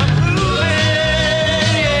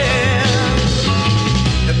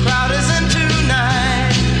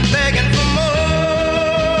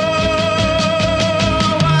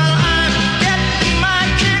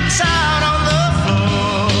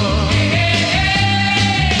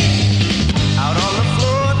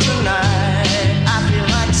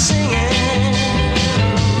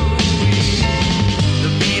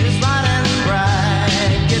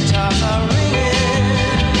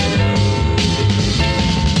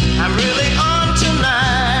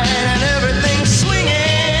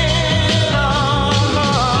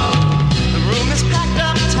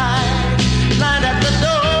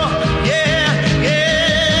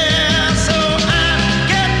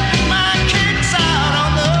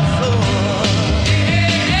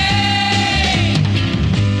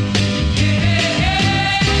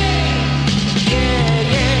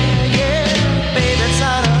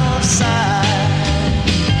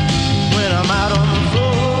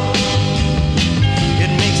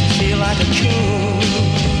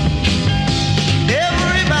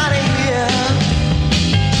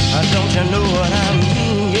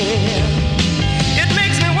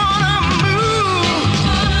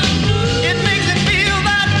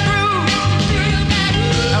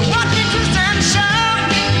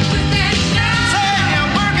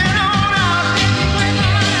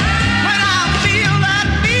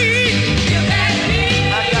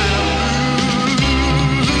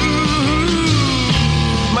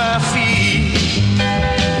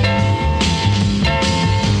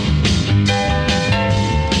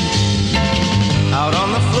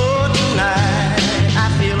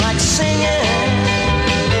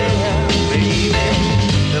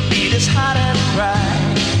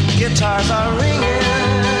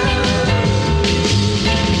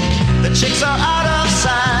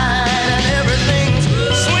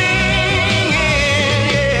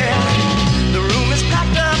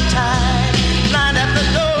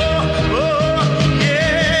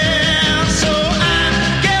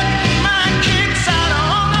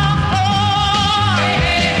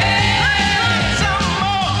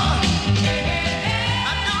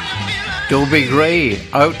Dobie Gray,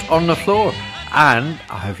 Out on the Floor. And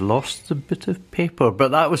I've lost the bit of paper,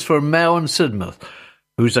 but that was for Mel in Sidmouth,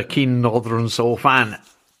 who's a keen Northern Soul fan.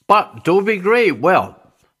 But Dobie Gray, well,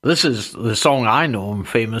 this is the song I know him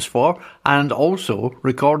famous for, and also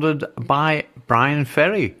recorded by Brian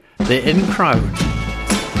Ferry, The In Crowd.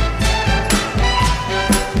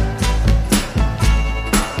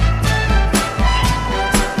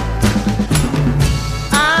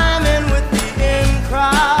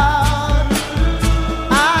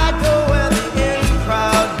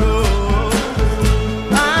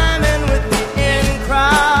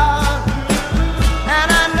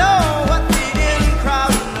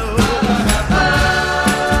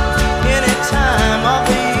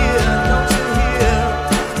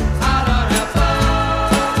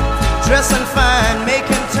 Dressing fine,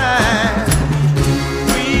 making time.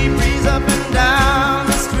 We breeze up and down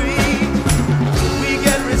the street. We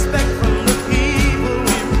get respect from the people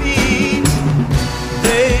we meet.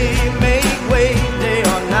 They make way day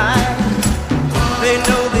or night. They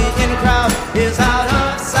know the in crowd is out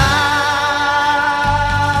of sight.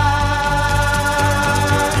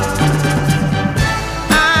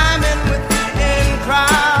 I'm in with the in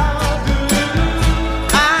crowd.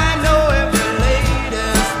 I know every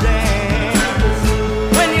latest dance.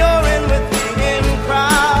 When you're in with the in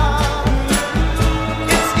crowd,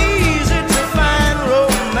 it's easy to find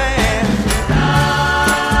romance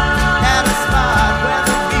at a spot where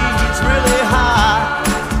the beat's really high.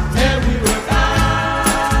 And we work out.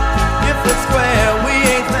 If it's square, we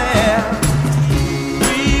ain't there.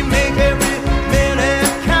 We make every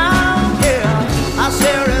minute count. Yeah, our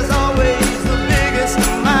share is always the biggest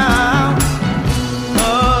amount.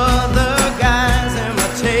 Other guys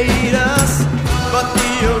imitate us, but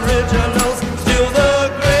the original's still the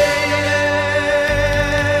greatest.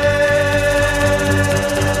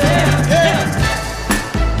 Yeah.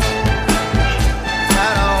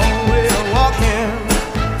 Got our own way of walking.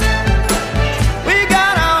 We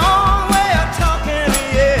got our own way of talking,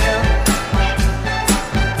 yeah.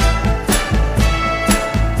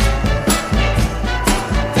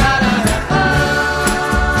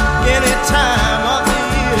 Any time of the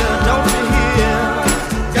year, don't you hear?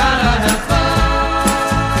 Gotta have fun.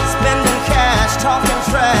 Spending cash, talking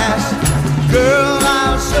trash. Girl,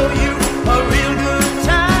 I'll show you a real good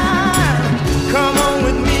time. Come on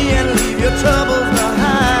with me and leave your troubles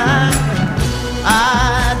behind. I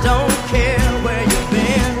don't care where you've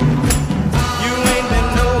been. You ain't been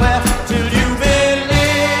nowhere till you've been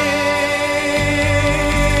in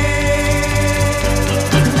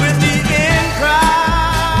with the in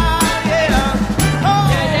crowd. Yeah. Oh,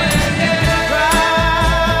 with the in crowd.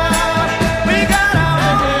 We got our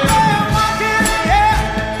own way of walking. Yeah.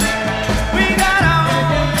 We got our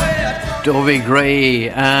own way of Dobie Gray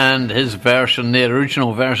and his version, the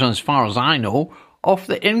original version as far as I know, of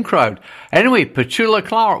the In Crowd. Anyway, Petula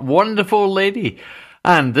Clark, wonderful lady.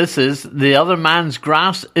 And this is The Other Man's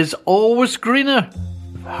Grass is Always Greener.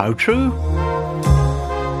 How true?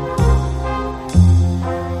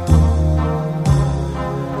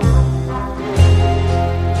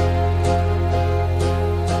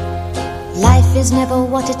 Life is never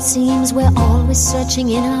what it seems. We're always searching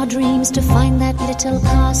in our dreams to find that little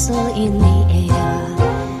castle in the air.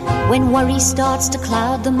 When worry starts to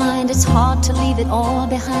cloud the mind, it's hard to leave it all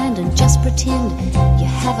behind and just pretend you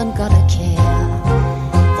haven't got a care.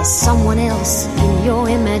 There's someone else in your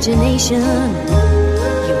imagination.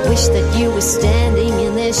 You wish that you were standing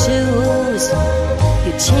in their shoes.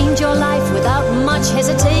 You'd change your life without much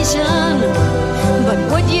hesitation. But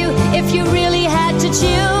would you if you really had to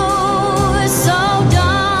choose? So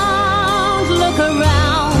don't look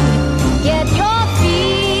around. Get your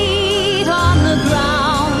feet on the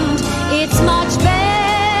ground. It's much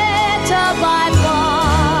better by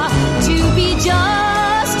far to be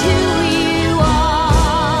just who you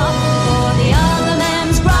are. For the other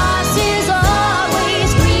man's grass is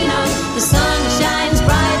always greener. The sun shines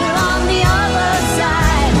brighter on the other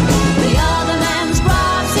side. The other man's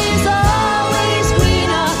grass is always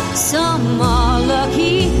greener. Some are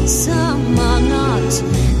lucky, some are not.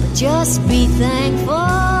 But just be thankful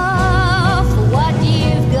for what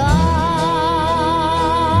you've got.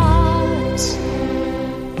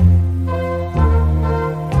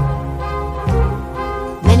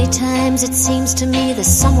 Many times it seems to me there's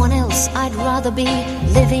someone else I'd rather be,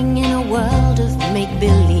 living in a world of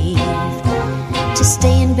make-believe. To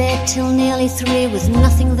stay in bed till nearly 3 with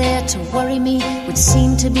nothing there to worry me would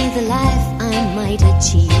seem to be the life I might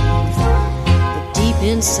achieve. But deep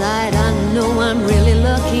inside I know I'm really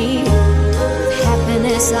lucky, with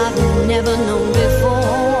happiness I've never known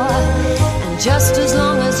before. And just as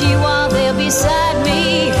long as you are there beside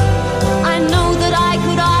me,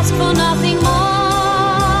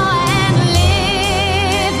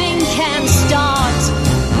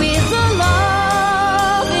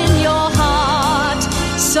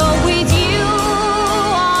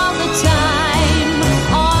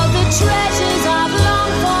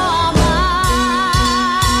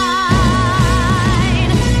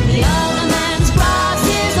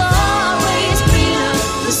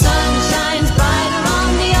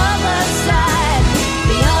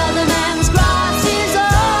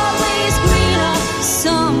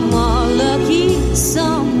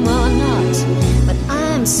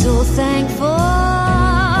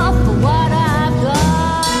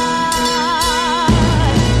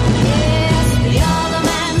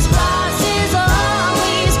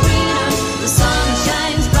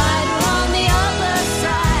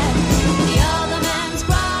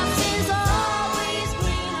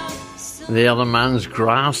 The other man's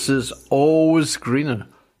grass is always greener.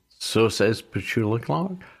 So says Petula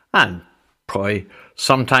Clark. And probably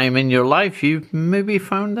sometime in your life you've maybe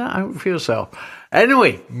found that out for yourself.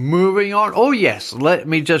 Anyway, moving on. Oh yes, let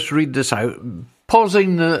me just read this out.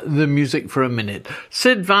 Pausing the music for a minute.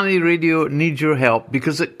 Sid Valley Radio needs your help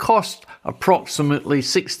because it costs approximately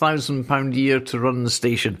 £6,000 a year to run the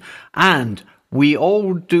station. And we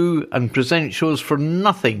all do and present shows for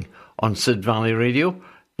nothing on Sid Valley Radio.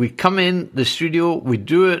 We come in the studio, we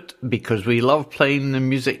do it because we love playing the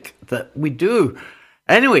music that we do.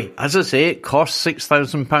 Anyway, as I say, it costs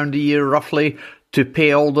 £6,000 a year roughly to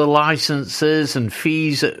pay all the licenses and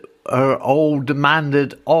fees that are all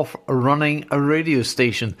demanded off running a radio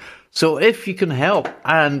station. So if you can help,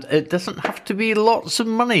 and it doesn't have to be lots of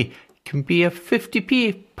money, it can be a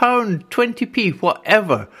 50p, pound, 20p,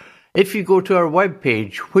 whatever. If you go to our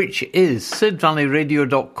webpage, which is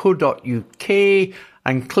sidvalleyradio.co.uk,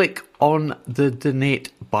 and click on the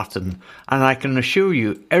donate button, and I can assure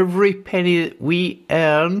you every penny that we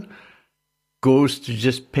earn goes to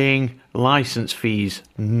just paying license fees.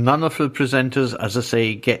 None of the presenters, as I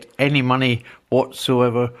say, get any money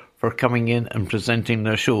whatsoever for coming in and presenting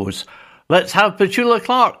their shows. Let's have Petula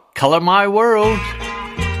Clark, Colour My World.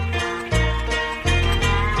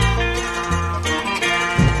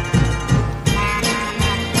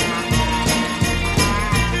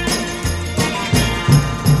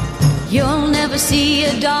 You'll never see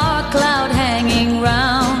a dark cloud hanging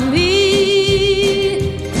round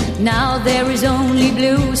me. Now there is only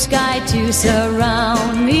blue sky to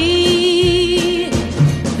surround me.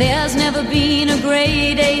 There's never been a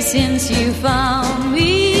grey day since you found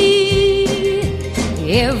me.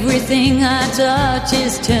 Everything I touch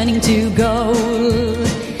is turning to gold.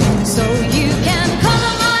 So you can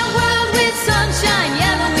colour my world with sunshine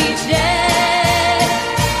yellow each day.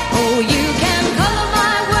 Oh, you can colour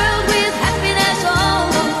my world with happiness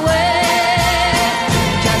all the way.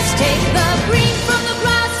 Just take the green from the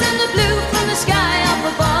grass and the blue from the sky up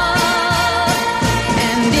above.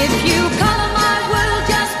 And if you colour my world,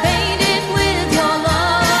 just paint it with your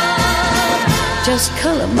love. Just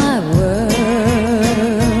colour my world.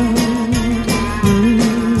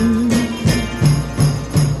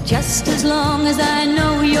 Just as long as I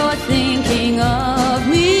know you're thinking of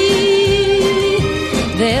me,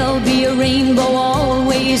 there'll be a rainbow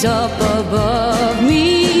always up above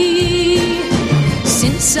me.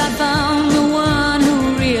 Since I found the one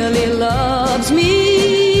who really loves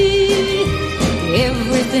me,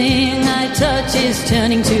 everything I touch is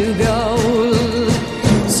turning to gold.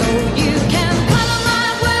 So you can colour my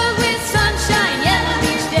world with sunshine yellow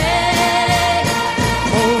each day.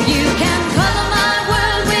 Oh, you can colour my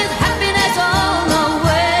world with happiness all the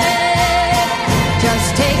way. Just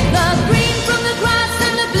take the green from the grass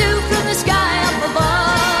and the blue from the sky up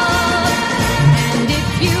above. And if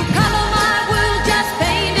you colour my world, just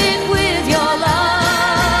paint it with your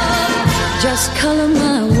love. Just colour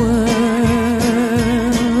my world.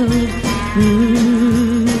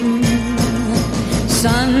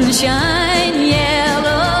 Sunshine,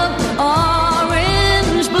 yellow,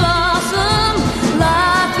 orange blossom,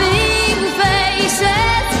 laughing faces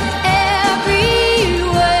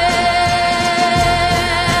everywhere,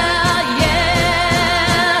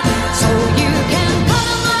 yeah. So you can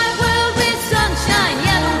colour my world with sunshine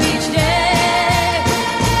yellow each day.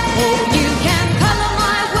 Oh, you can colour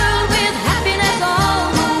my world with happiness all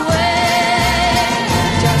the way.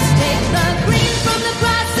 Just take the green from the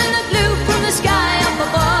grass and the blue from the sky up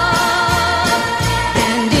above.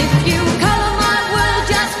 And if you colour my world,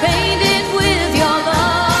 just paint it with your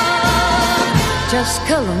love. Just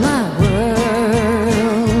colour my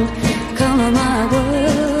world, colour my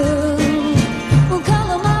world, oh,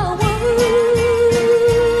 colour my world.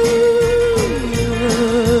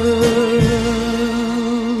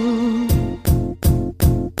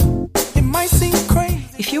 It might seem crazy.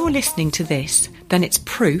 If you're listening to this, then it's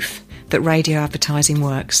proof that radio advertising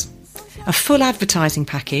works. A full advertising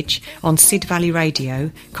package on Sid Valley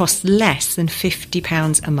Radio costs less than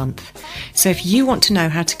 £50 a month. So if you want to know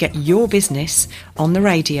how to get your business on the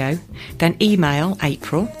radio, then email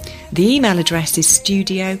April. The email address is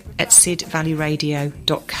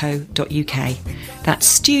studio@sidvalleyradio.co.uk. That's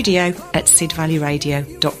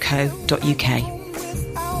studio@sidvalleyradio.co.uk.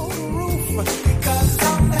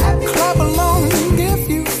 Clap along if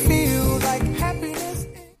you feel like happiness.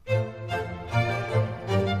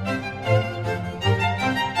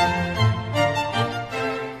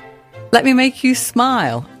 Let me make you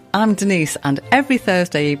smile. I'm Denise, and every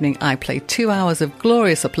Thursday evening I play 2 hours of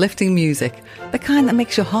glorious uplifting music, the kind that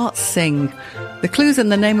makes your heart sing. The clue's in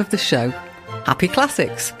the name of the show. Happy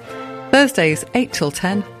Classics. Thursdays 8 till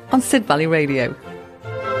 10, on Sid Valley Radio.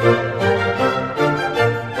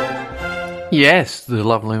 Yes, the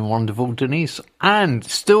lovely and wonderful Denise. And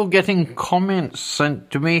still getting comments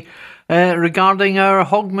sent to me regarding our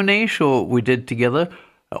Hogmanay show we did together,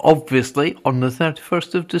 obviously on the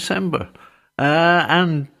 31st of December.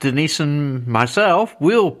 And Denise and myself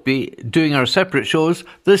will be doing our separate shows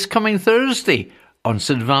this coming Thursday on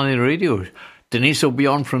Sid Valley Radio. Denise will be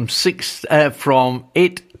on from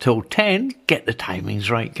 8 till 10, get the timings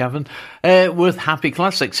right, Gavin, with Happy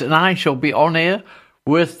Classics. And I shall be on air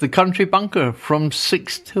with the Country Bunker from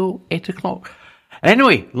 6 till 8 o'clock.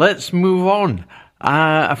 Anyway, let's move on.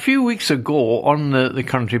 A few weeks ago on the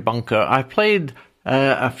Country Bunker, I played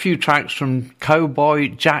a few tracks from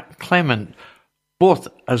Cowboy Jack Clement, both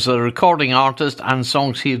as a recording artist and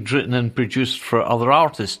songs he had written and produced for other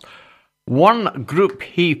artists. One group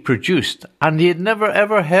he produced, and he had never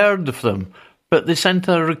ever heard of them, but they sent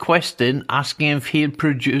a request in asking if he'd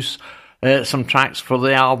produce some tracks for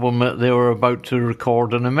the album that they were about to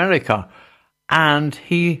record in America. And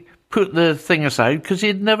he put the thing aside because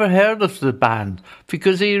he'd never heard of the band,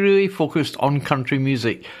 because he really focused on country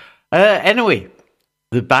music. Anyway,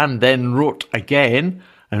 the band then wrote again,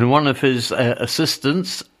 and one of his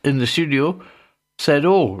assistants in the studio said,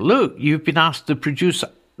 "Oh, look, you've been asked to produce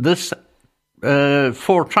this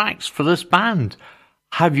 4 tracks for this band.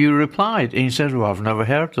 Have you replied?" And he said, "Well, I've never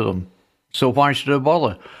heard of them, so why should I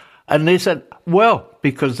bother?" And they said, "Well,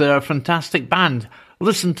 because they're a fantastic band.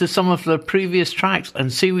 Listen to some of their previous tracks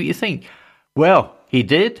and see what you think." Well, he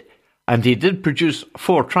did, and he did produce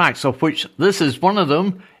 4 tracks, of which this is one of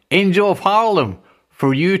them, Angel of Harlem,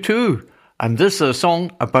 for you too. And this is a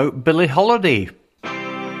song about Billie Holiday.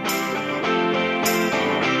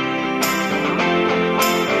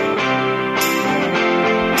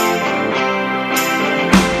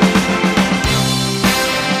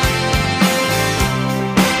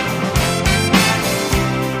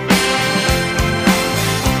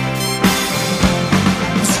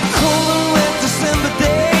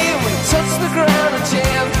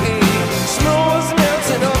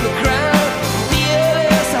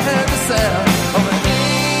 Sound of an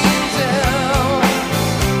angel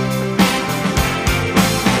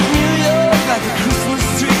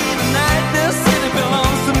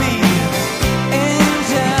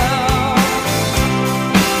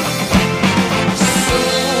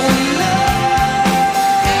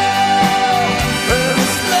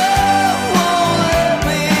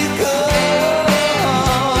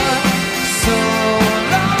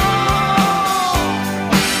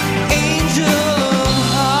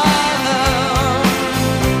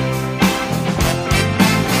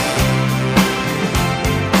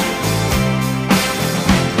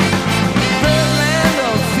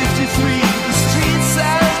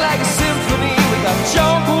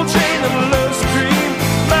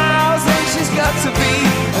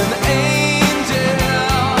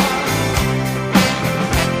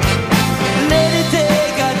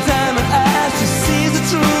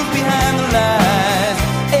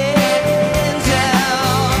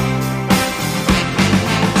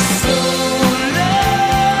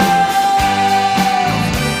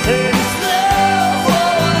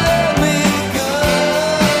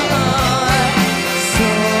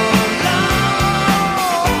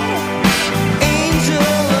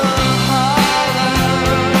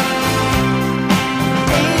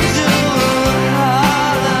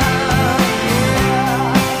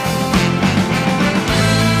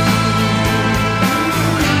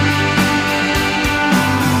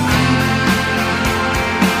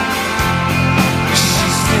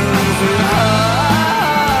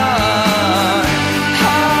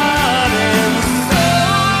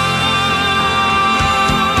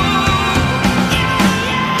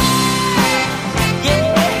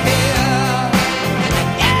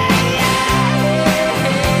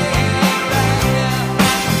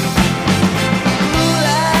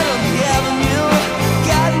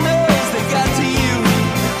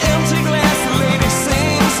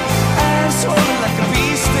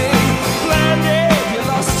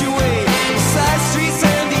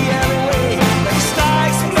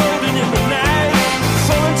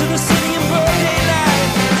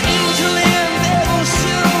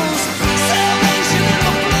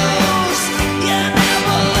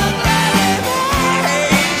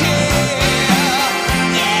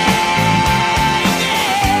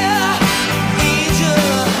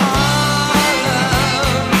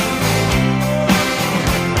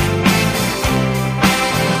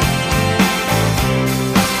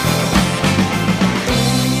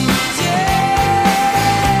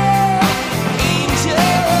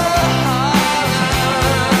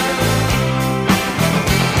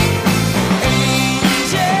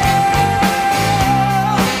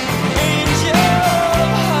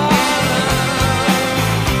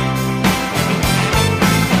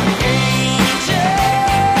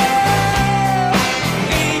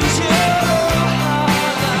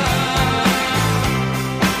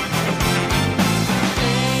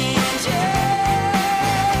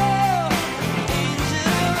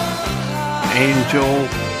Angel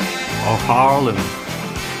of Harlem,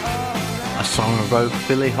 a song about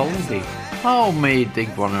Billie Holiday. Oh, may dig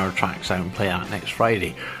one of our tracks out and play that next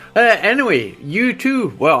Friday. Anyway,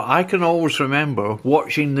 U2. Well, I can always remember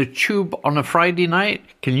watching the Tube on a Friday night.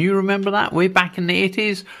 Can you remember that way back in the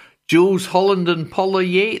 80s? Jules Holland and Paula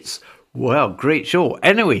Yates. Well, great show.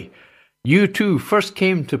 Anyway, U2 first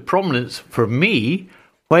came to prominence for me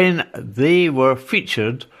when they were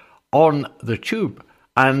featured on the Tube,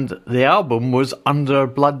 and the album was Under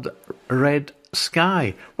Blood Red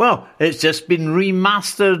Sky. Well, it's just been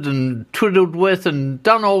remastered and twiddled with and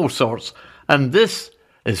done all sorts, and this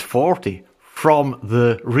is 40 from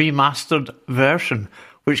the remastered version,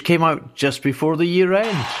 which came out just before the year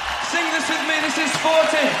end. Sing this with me, this is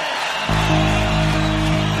 40.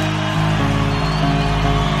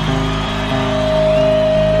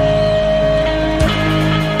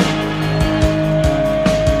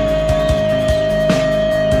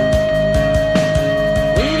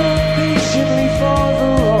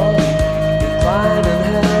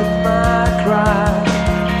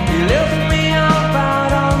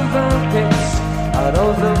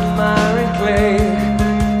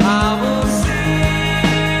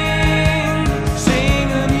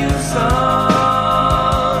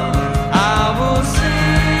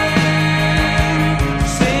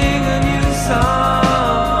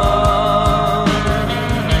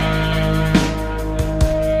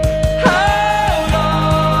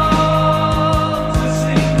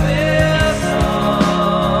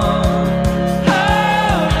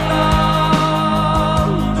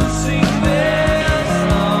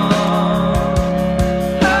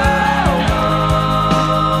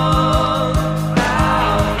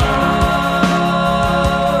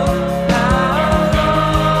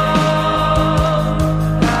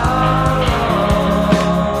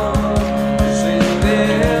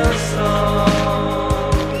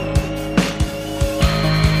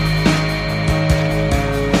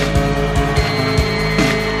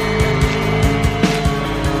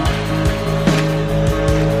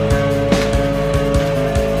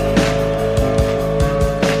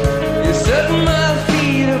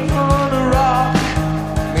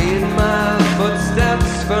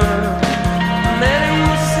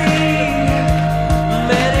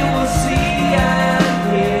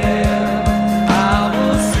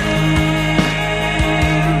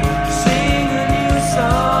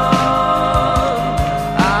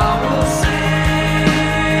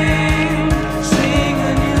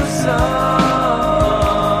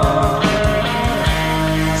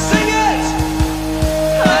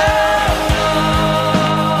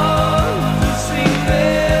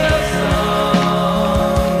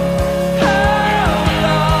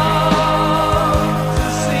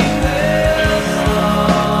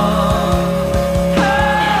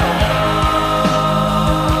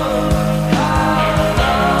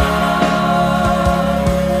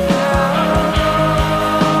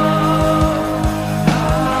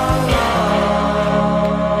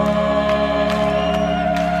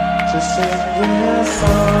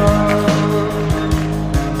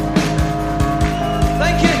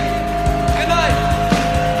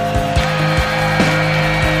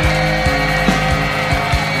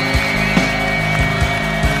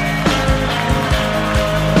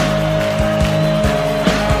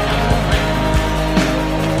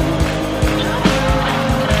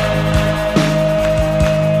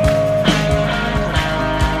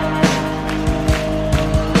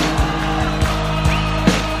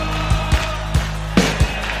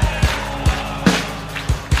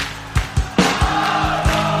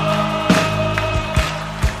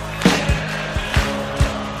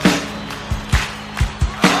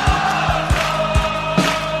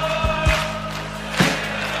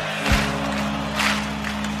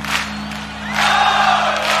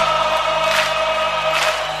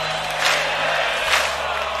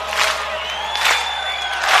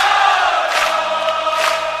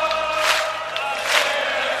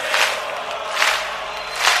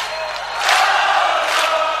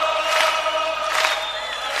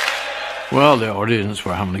 Well, the audience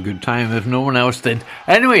were having a good time if no one else did.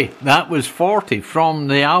 Anyway, that was 40 from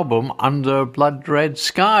the album Under Blood Red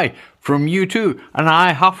Sky from U2. And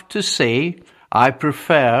I have to say, I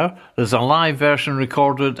prefer, there's a live version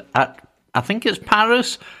recorded at, I think it's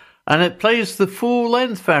Paris, and it plays the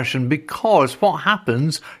full-length version because what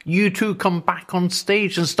happens, U2 come back on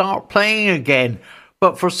stage and start playing again.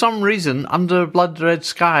 But for some reason, Under Blood Red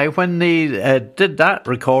Sky, when they did that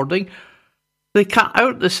recording, they cut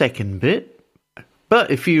out the second bit. But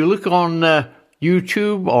if you look on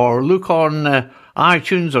YouTube or look on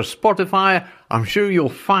iTunes or Spotify, I'm sure you'll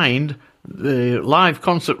find the live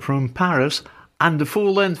concert from Paris and the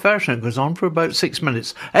full-length version goes on for about 6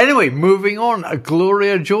 minutes. Anyway, moving on,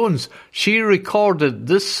 Gloria Jones. She recorded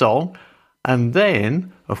this song, and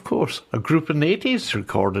then, of course, a group in the 80s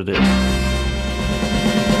recorded it.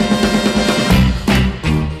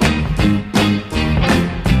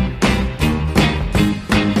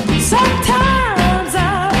 Sometimes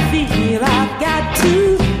I feel I've got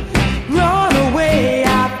to run away.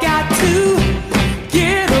 I've got to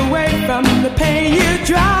get away from the pain you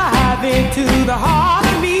drive into the heart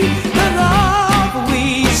of me. The love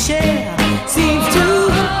we share seems to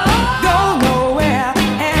go nowhere,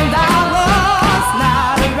 and our love's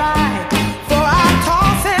not right. For I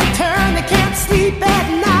toss and turn, I can't sleep at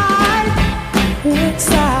night. Once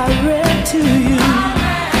I read to you,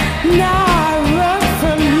 now I run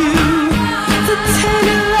from you. The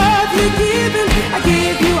tender love you're giving, I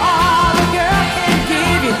give you all a girl can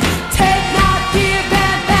give you. Take not, give,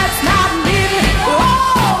 and that's not living.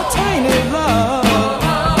 Oh, tainted love,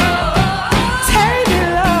 tainted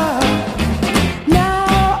love.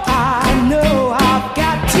 Now I know I've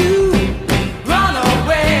got to run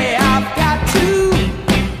away. I've got to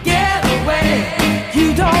get away.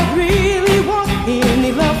 You don't really want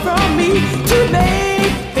any love from me to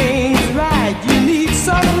make things right. You need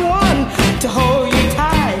someone to hold you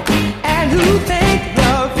tight and who think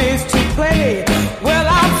love is to play. Well,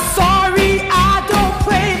 I'm sorry, I don't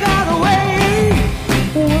play that way.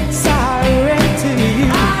 Once I read to you,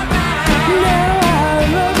 now I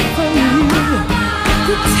run from you.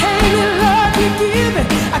 The tainted love you're giving,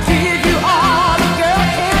 I give you all a girl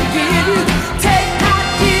can give you. Take not,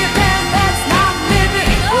 give, and that's not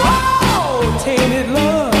living. Oh, tainted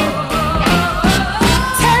love,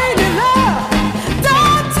 tainted love.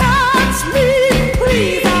 Don't touch me,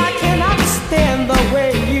 please. I cannot stand the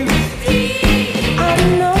way you. I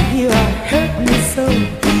know you hurt me so.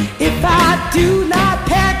 If I do not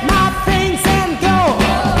pack my things and go,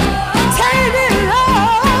 tainted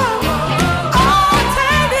love, oh,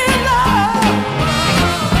 tainted love,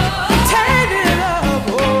 tainted love,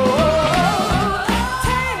 oh,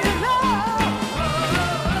 tainted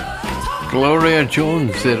love. Gloria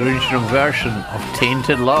Jones, the original version of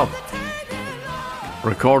Tainted Love,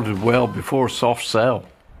 recorded well before Soft Cell.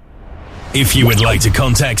 If you would like to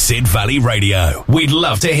contact Sid Valley Radio, we'd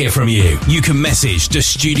love to hear from you. You can message the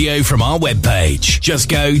studio from our webpage. Just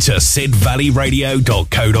go to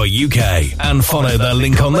sidvalleyradio.co.uk and follow the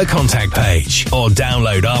link on the contact page, or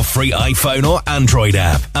download our free iPhone or Android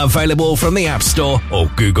app, available from the App Store or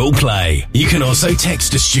Google Play. You can also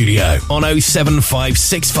text the studio on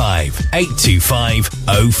 07565 825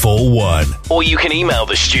 041, or you can email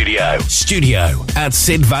the studio at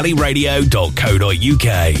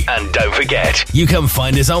sidvalleyradio.co.uk. And don't forget, you can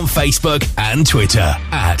find us on Facebook and Twitter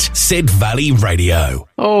at Sid Valley Radio.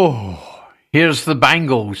 Oh, here's the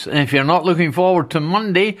Bangles. And if you're not looking forward to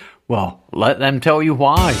Monday, well, let them tell you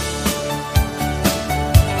why.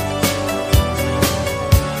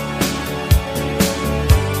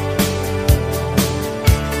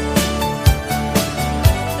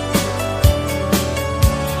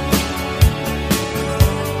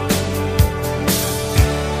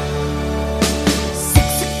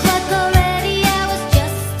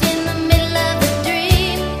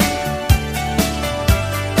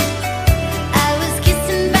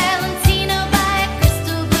 Valentino by a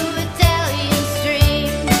crystal blue Italian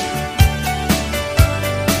stream.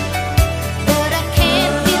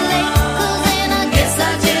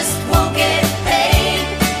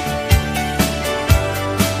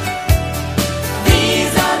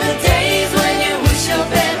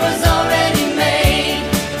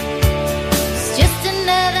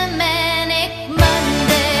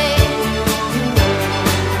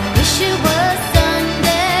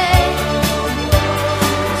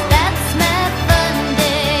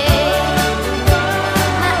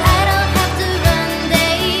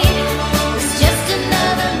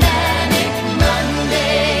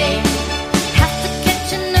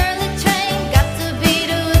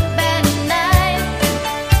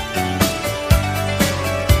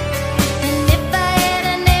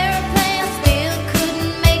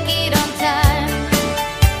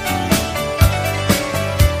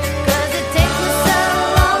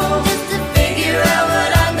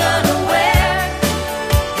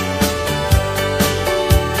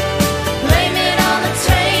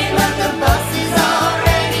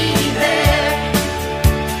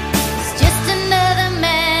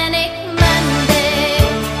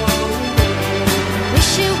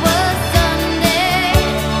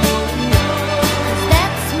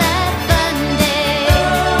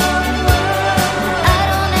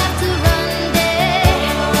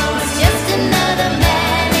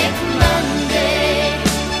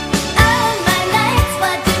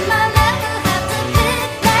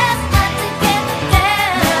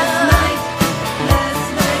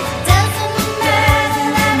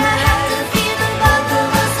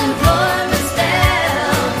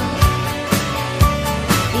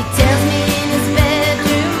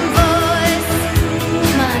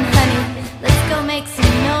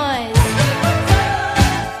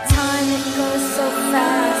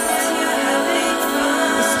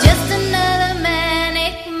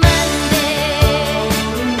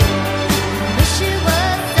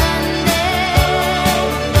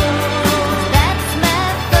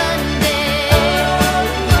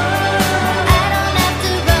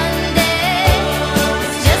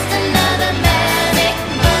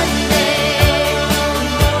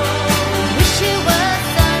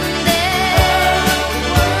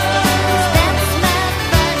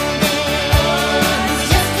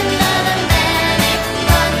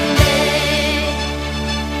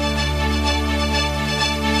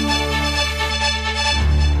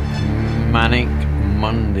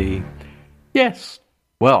 Monday. Yes.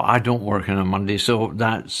 Well, I don't work on a Monday, so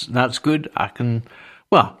that's good. I can,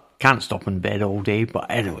 can't stop in bed all day, but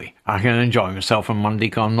anyway, I can enjoy myself on Monday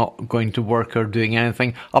because I'm not going to work or doing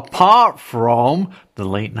anything apart from the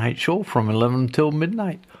late night show from 11 till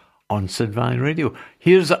midnight on Sid Valley Radio.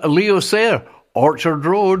 Here's Leo Sayer, Orchard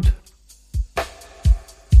Road.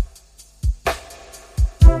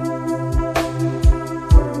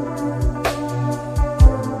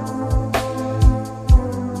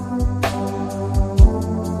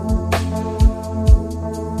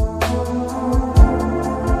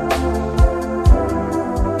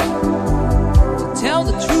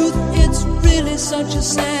 Such a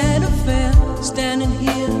sad affair, standing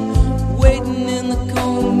here, waiting in the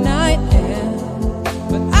cold night air.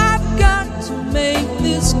 But I've got to make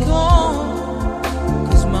this call,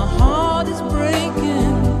 'cause my heart is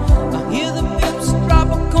breaking. I hear the pips drop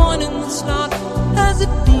a coin in the slot. Has it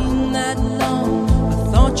been that long?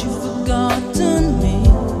 I thought you'd forgotten me.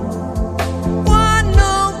 Well, I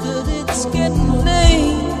know that it's getting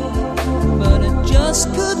late, but I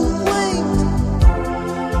just couldn't wait.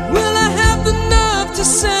 Will I have the nerve to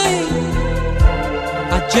say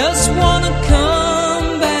I just wanna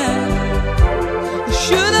come back? Or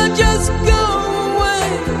should I just go away?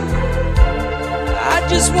 I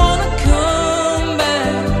just wanna come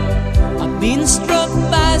back. I've been struck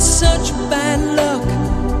by such bad luck.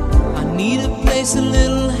 I need a place, a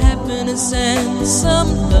little happiness and some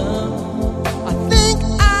love. I think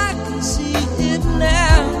I can see it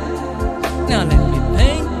now. Now let me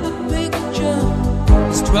paint the picture.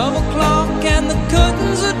 It's 12 o'clock and the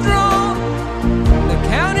curtains are drawn. They're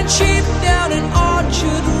counting sheep down in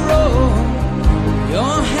Orchard Road.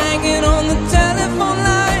 You're hanging on the telephone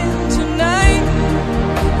line tonight,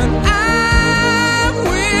 and I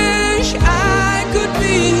wish I could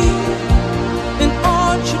be in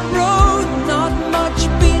Orchard Road. Not much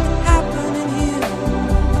been happening here.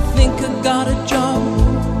 I think I got a job.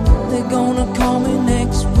 They're gonna call me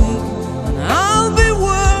next week, and I'll be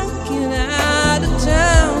working out of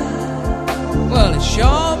town. Well, it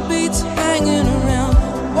sure beats hanging around.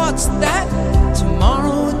 What's that?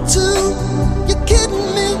 Tomorrow at 2? You're kidding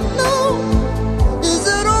me? No. Is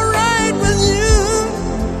it alright with you?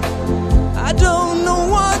 I don't know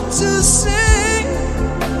what to say.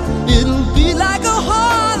 It'll be like a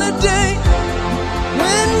holiday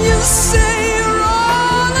when you say you're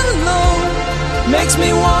all alone. Makes me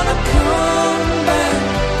wanna come back.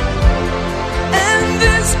 And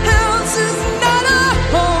this house is not a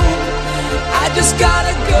home. I just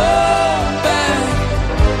gotta go back.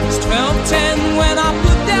 It's 12:10 when I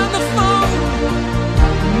put down the phone.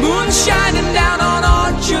 Moon shining down on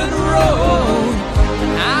Orchard Road.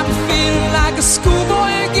 I'm feeling like a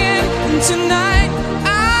schoolboy again. And tonight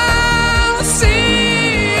I'll see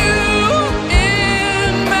you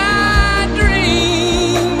in my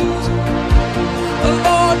dreams of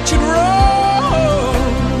Orchard Road.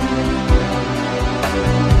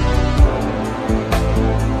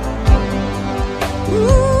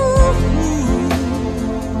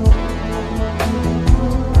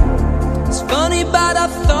 It's funny, but I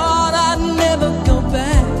thought I'd never go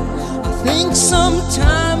back. I think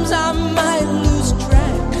sometimes I might lose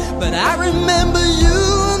track, but I remember you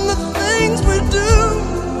and the things we do.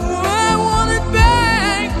 I want it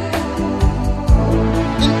back.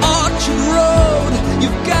 In Orchard Road,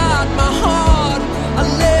 you've got my heart. I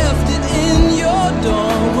left it in your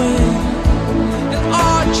doorway. In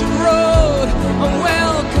Orchard Road, a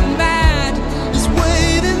welcome mat is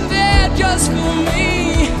waiting there just for me.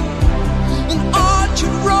 In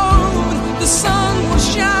Orchard Road, the sun will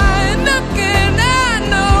shine again. I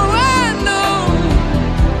know.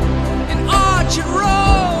 In Orchard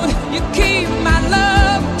Road, you keep my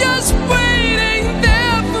love just waiting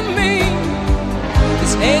there for me.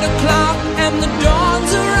 It's 8 o'clock and the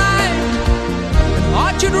dawn's arrived. In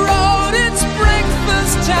Orchard Road, it's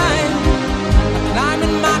breakfast time. I climb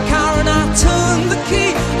in my car and I turn the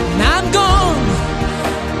key, and I'm gone.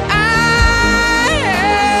 I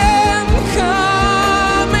am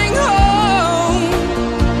coming home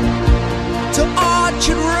to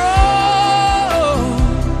Orchard Road.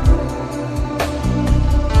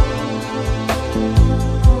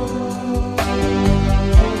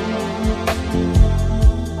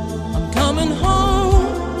 I'm coming home.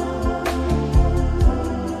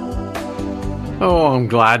 Oh, I'm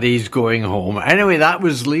glad he's going home. Anyway, that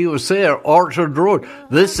was Leo Sayer, Orchard Road.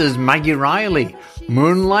 This is Maggie Riley,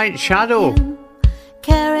 Moonlight Shadow.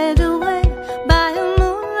 Carried away by a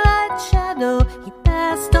moonlight shadow, he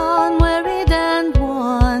passed on worried and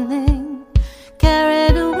warning.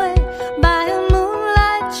 Carried away by a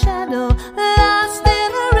moonlight shadow, lost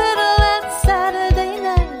in a riddle that Saturday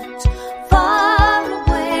night.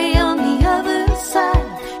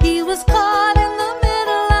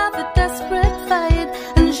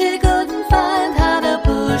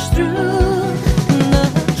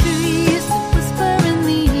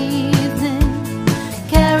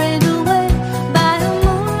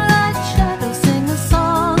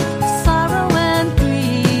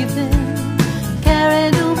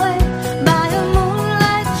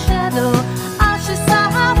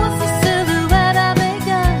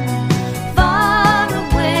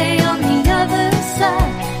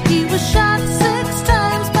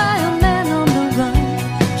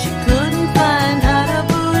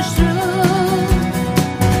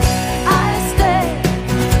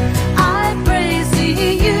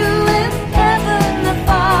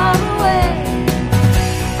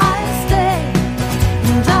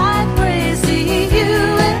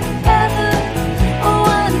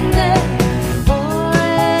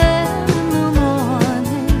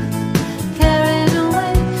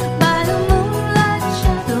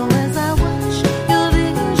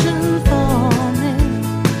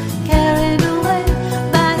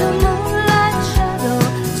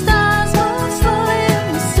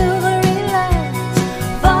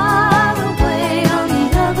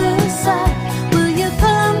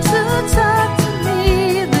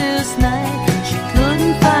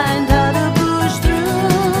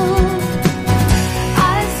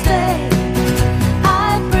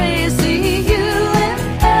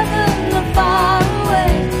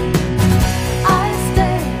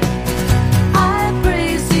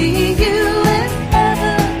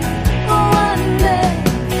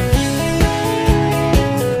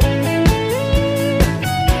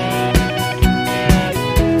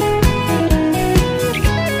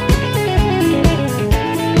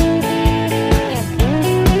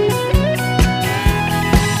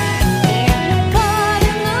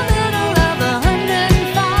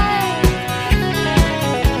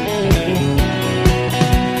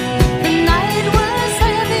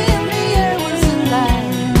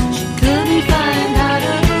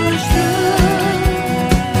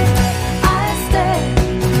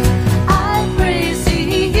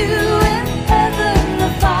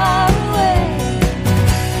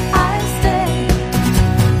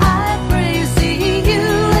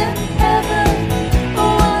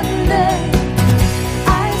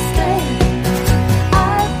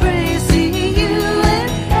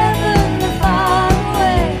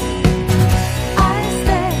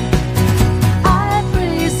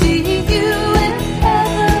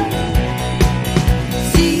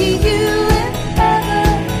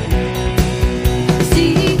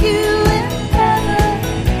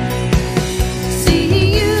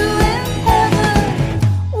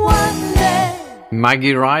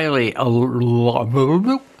 Maggie Riley, along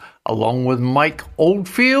with Mike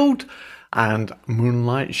Oldfield and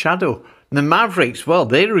Moonlight Shadow. The Mavericks, well,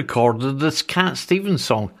 they recorded this Cat Stevens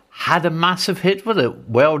song, had a massive hit with it.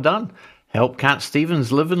 Well done. Helped Cat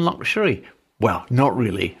Stevens live in luxury. Well, not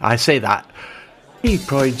really. I say that. He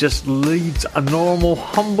probably just leads a normal,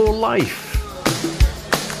 humble life.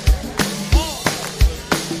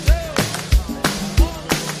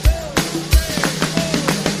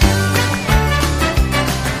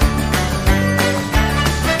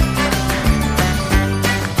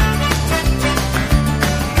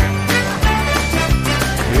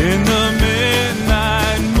 In the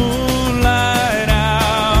midnight moonlight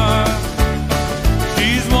hour,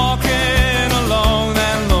 she's walking along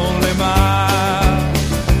that lonely mile.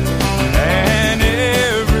 And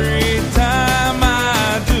every time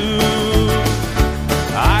I do,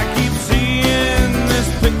 I keep seeing this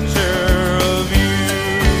picture of you.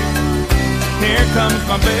 Here comes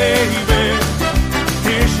my baby,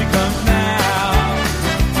 here she comes now.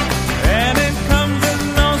 And it comes as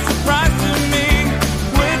no surprise to me,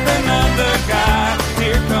 with another guy.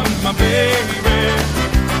 Here comes my baby,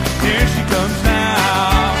 here she comes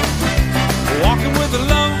now. Walking with a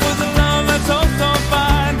love that's oh so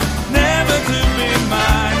fine, never to be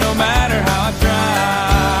mine, no matter how I try.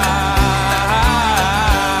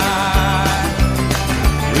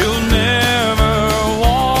 You'll never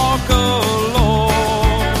walk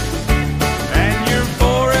alone, and you're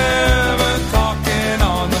forever talking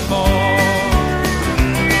on the phone.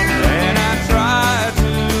 And I try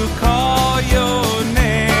to call your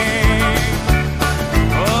name,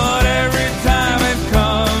 but every time it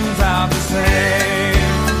comes out the same.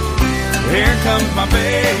 Here comes my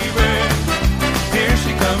baby, here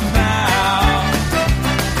she comes now.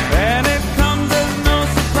 And it comes as no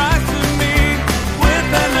surprise to me,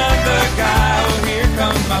 with another guy. Oh, here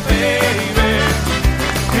comes my baby,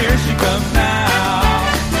 here she comes now.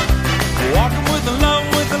 Walking with a love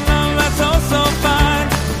that's oh so fine,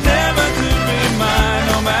 never to be mine,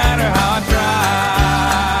 no matter how I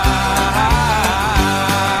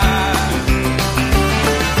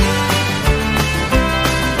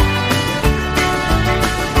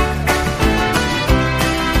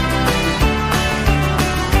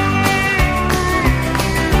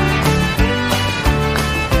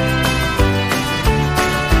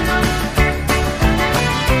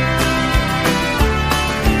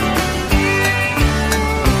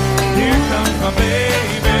Here comes my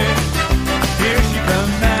baby, here she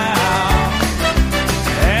comes now.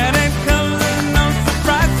 And it comes as no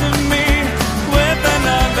surprise to me, with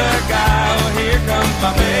another guy. Oh, here comes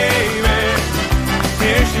my baby,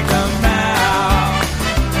 here she comes now.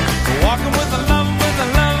 Walking with a love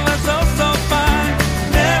that's oh so fine,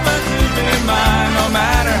 never to be mine, no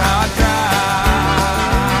matter how I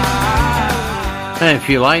try. If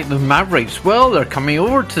you like the Mavericks, well, they're coming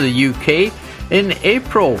over to the UK in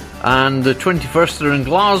April, and the 21st they're in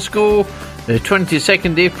Glasgow, the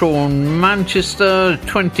 22nd April in Manchester,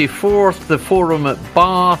 24th the Forum at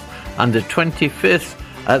Bath, and the 25th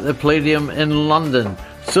at the Palladium in London.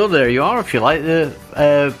 So there you are. If you like the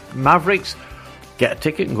Mavericks, get a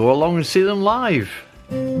ticket and go along and see them live.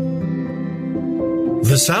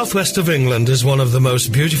 The southwest of England is one of the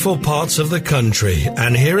most beautiful parts of the country,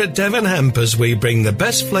 and here at Devon Hampers we bring the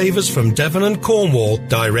best flavours from Devon and Cornwall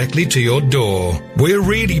directly to your door. We're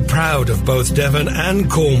really proud of both Devon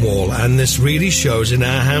and Cornwall, and this really shows in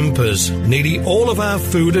our hampers. Nearly all of our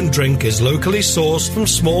food and drink is locally sourced from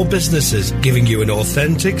small businesses, giving you an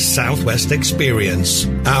authentic southwest experience.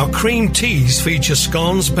 Our cream teas feature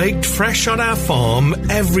scones baked fresh on our farm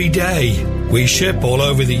every day. We ship all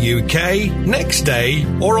over the UK, next day,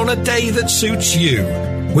 or on a day that suits you.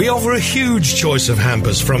 We offer a huge choice of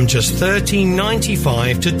hampers from just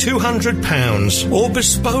 $13.95 to £200, or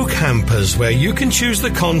bespoke hampers where you can choose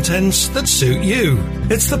the contents that suit you.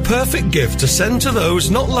 It's the perfect gift to send to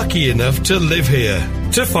those not lucky enough to live here.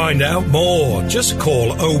 To find out more, just call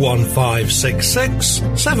 01566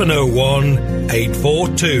 701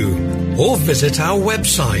 842 or visit our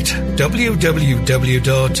website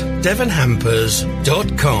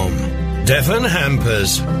www.devonhampers.com. Devon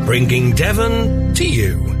Hampers, bringing Devon to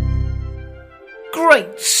you.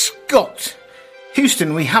 Great Scott!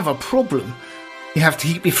 Houston, we have a problem. You have to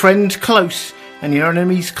keep your friends close and your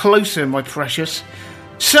enemies closer, my precious.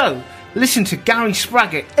 So, listen to Gary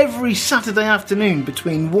Spraggett every Saturday afternoon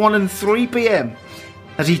between 1 and 3 p.m.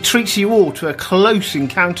 as he treats you all to a close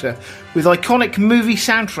encounter with iconic movie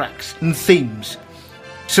soundtracks and themes.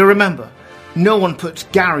 So remember, no one puts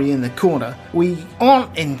Gary in the corner. We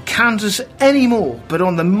aren't in Kansas anymore, but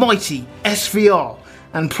on the mighty SVR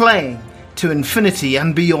and playing to infinity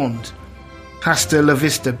and beyond. Hasta la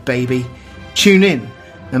vista, baby. Tune in,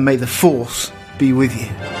 and may the force be with you.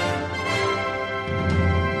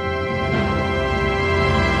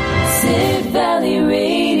 Sid Valley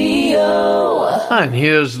Radio. And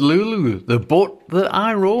here's Lulu, the boat that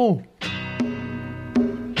I row.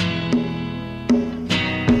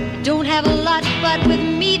 Don't have a lot, but with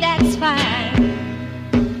me that's fine.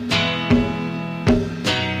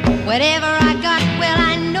 Whatever I got, well,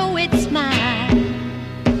 I know it's mine.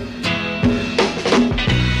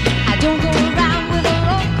 I don't go around with a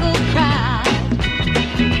local crowd.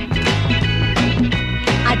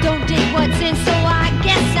 I don't dig what's in, so I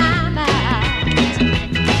guess I'm out.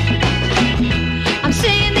 I'm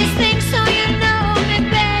saying these things so you know me,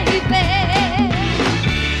 baby,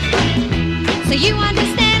 so you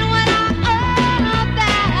understand what I'm all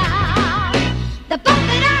about. The boat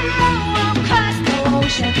that I row won't cross the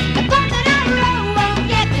ocean. The boat that I row won't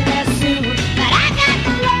get there soon. But I got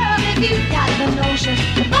the love if you got the notion.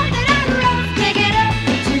 The boat that I row, pick it up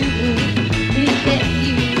for two. Me and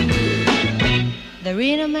you. There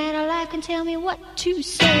ain't a man alive can tell me what to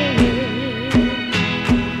say.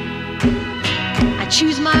 I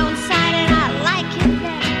choose my own side and I like it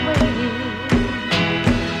that way.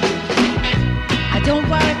 I don't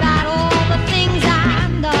worry about all the things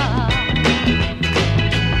I'm not.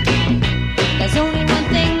 There's only one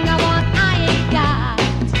thing I want I ain't got.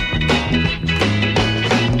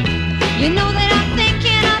 You know that I'm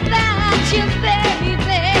thinking about you, baby,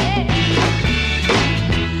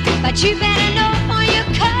 but you better know before you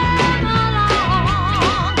come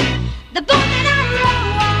along. The boat that I row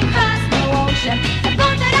won't cross the ocean. The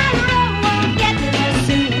boat that I row won't get there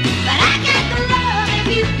soon. But I got the love if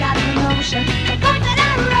you got the notion. The boat that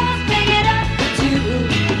I row's big enough for two,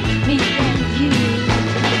 me and you.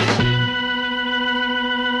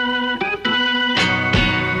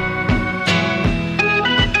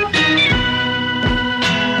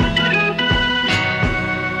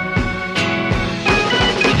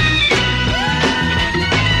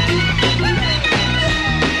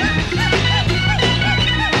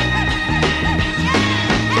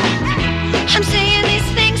 I'm saying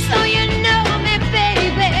these things so you know me,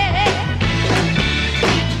 baby,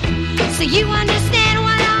 so you understand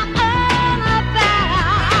what I'm all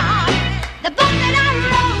about. The boat that I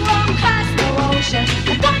row won't cross the ocean.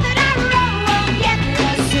 The boat that I row won't get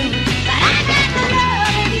there soon. But I got the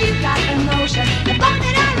love if you got the notion. The boat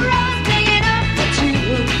that I row's big enough for two,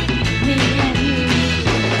 me and you.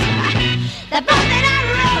 The boat that I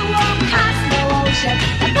row won't cross the ocean.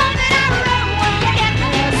 The boat that I row won't get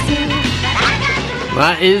there soon. But I got the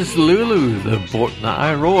That is Lulu, the boat that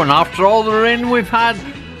I row. And after all the rain we've had,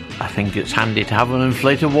 I think it's handy to have an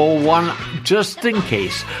inflatable one just in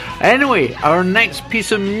case. Anyway, our next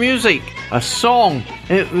piece of music, a song.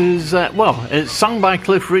 It was, it's sung by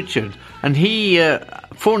Cliff Richard. And he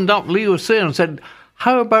phoned up Leo Sayer and said,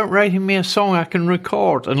 how about writing me a song I can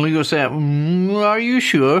record? And Leo said, are you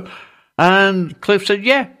sure? And Cliff said,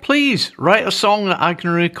 yeah, please, write a song that I can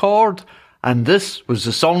record. And this was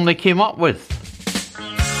the song they came up with.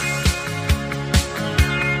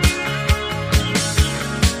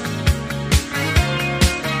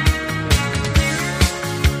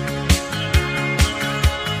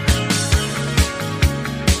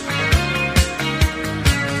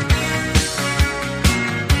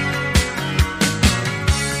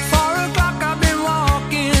 I've been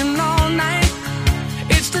walking all night.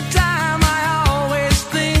 It's the time I always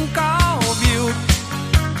think of you.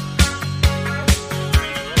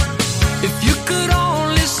 If you could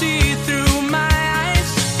only see through my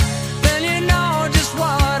eyes, then you know just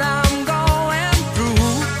what I'm going through.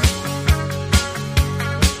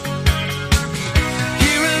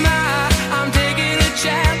 Here am I'm taking a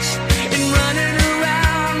chance in running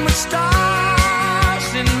around with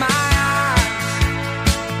stars in my eyes.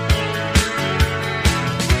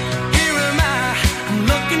 Here am I'm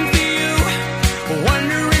looking for you,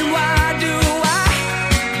 wondering why do I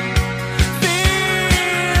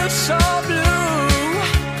feel so blue.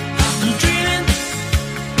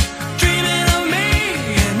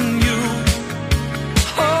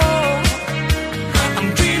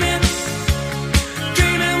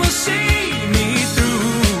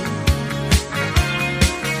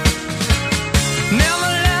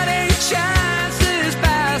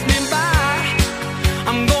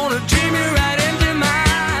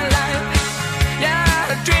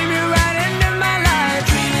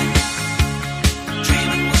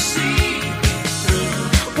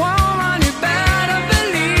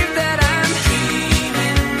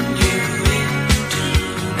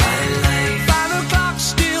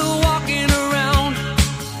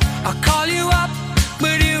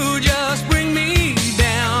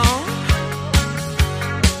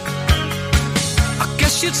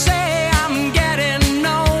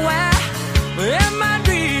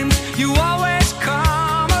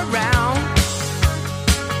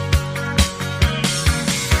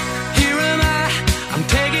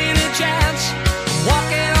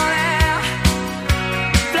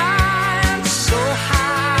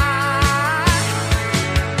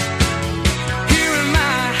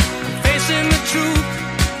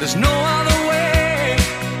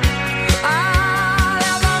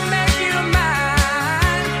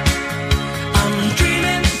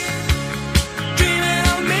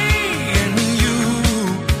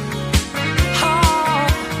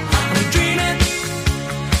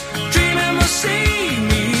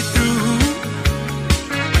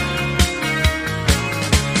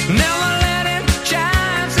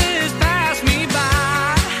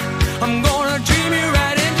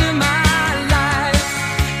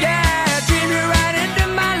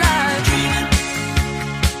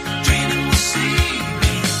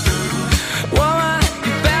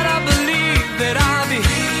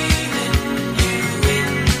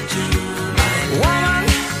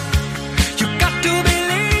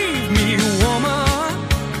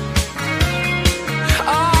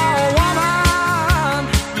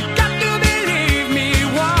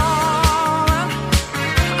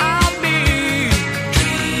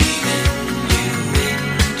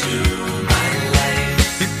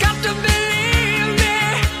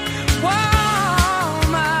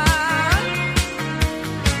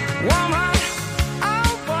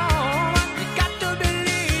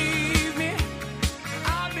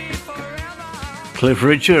 Cliff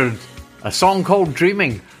Richard, a song called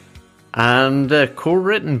Dreaming, and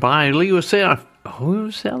co-written by Leo Sayer. Who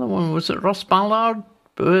was the other one? Was it Russ Ballard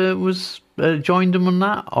joined him on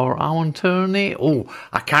that, or Alan Turney? Oh,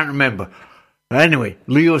 I can't remember. Anyway,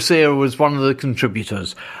 Leo Sayer was one of the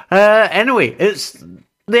contributors. Anyway, it's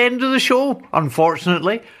the end of the show,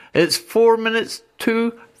 unfortunately. It's 4 minutes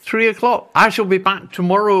to 3 o'clock. I shall be back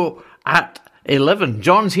tomorrow at 11.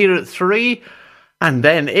 John's here at 3. And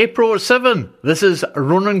then April at 7. This is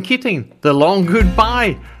Ronan Keating, The Long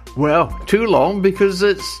Goodbye. Well, too long because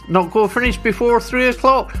it's not going to finish before 3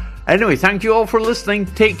 o'clock. Anyway, thank you all for listening.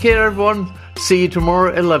 Take care, everyone. See you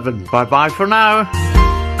tomorrow at 11. Bye-bye for now.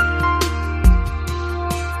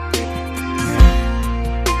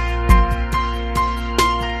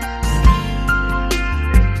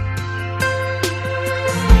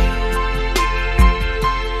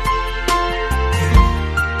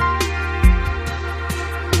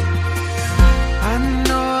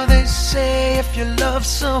 If you love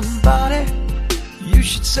somebody, you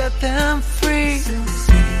should set them free.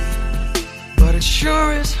 But it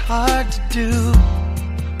sure is hard to do.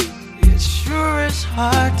 It sure is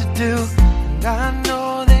hard to do. And I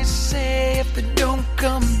know they say if they don't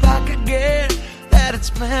come back again, that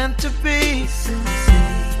it's meant to be.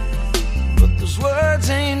 But those words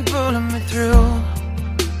ain't pulling me through,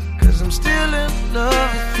 'cause I'm still in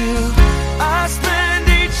love with you. I spend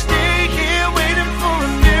each day here waiting for a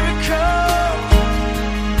miracle.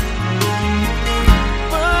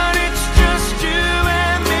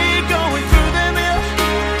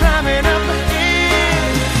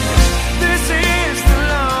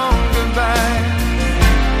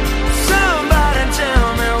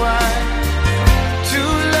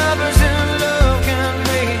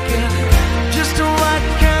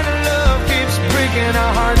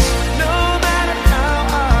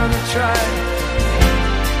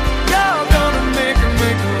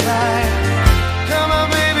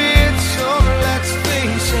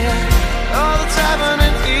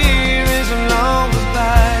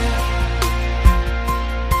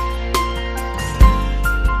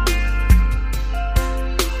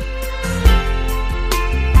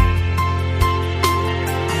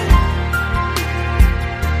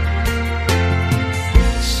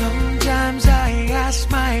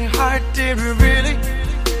 Did we really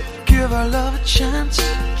give our love a chance?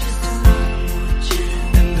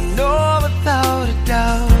 And I know without a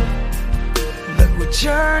doubt that we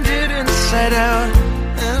turned it inside out.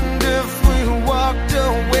 And if we walked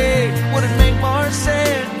away, would it make more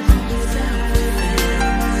sense?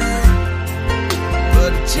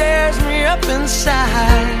 But it tears me up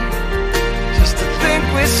inside just to think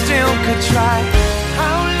we still could try.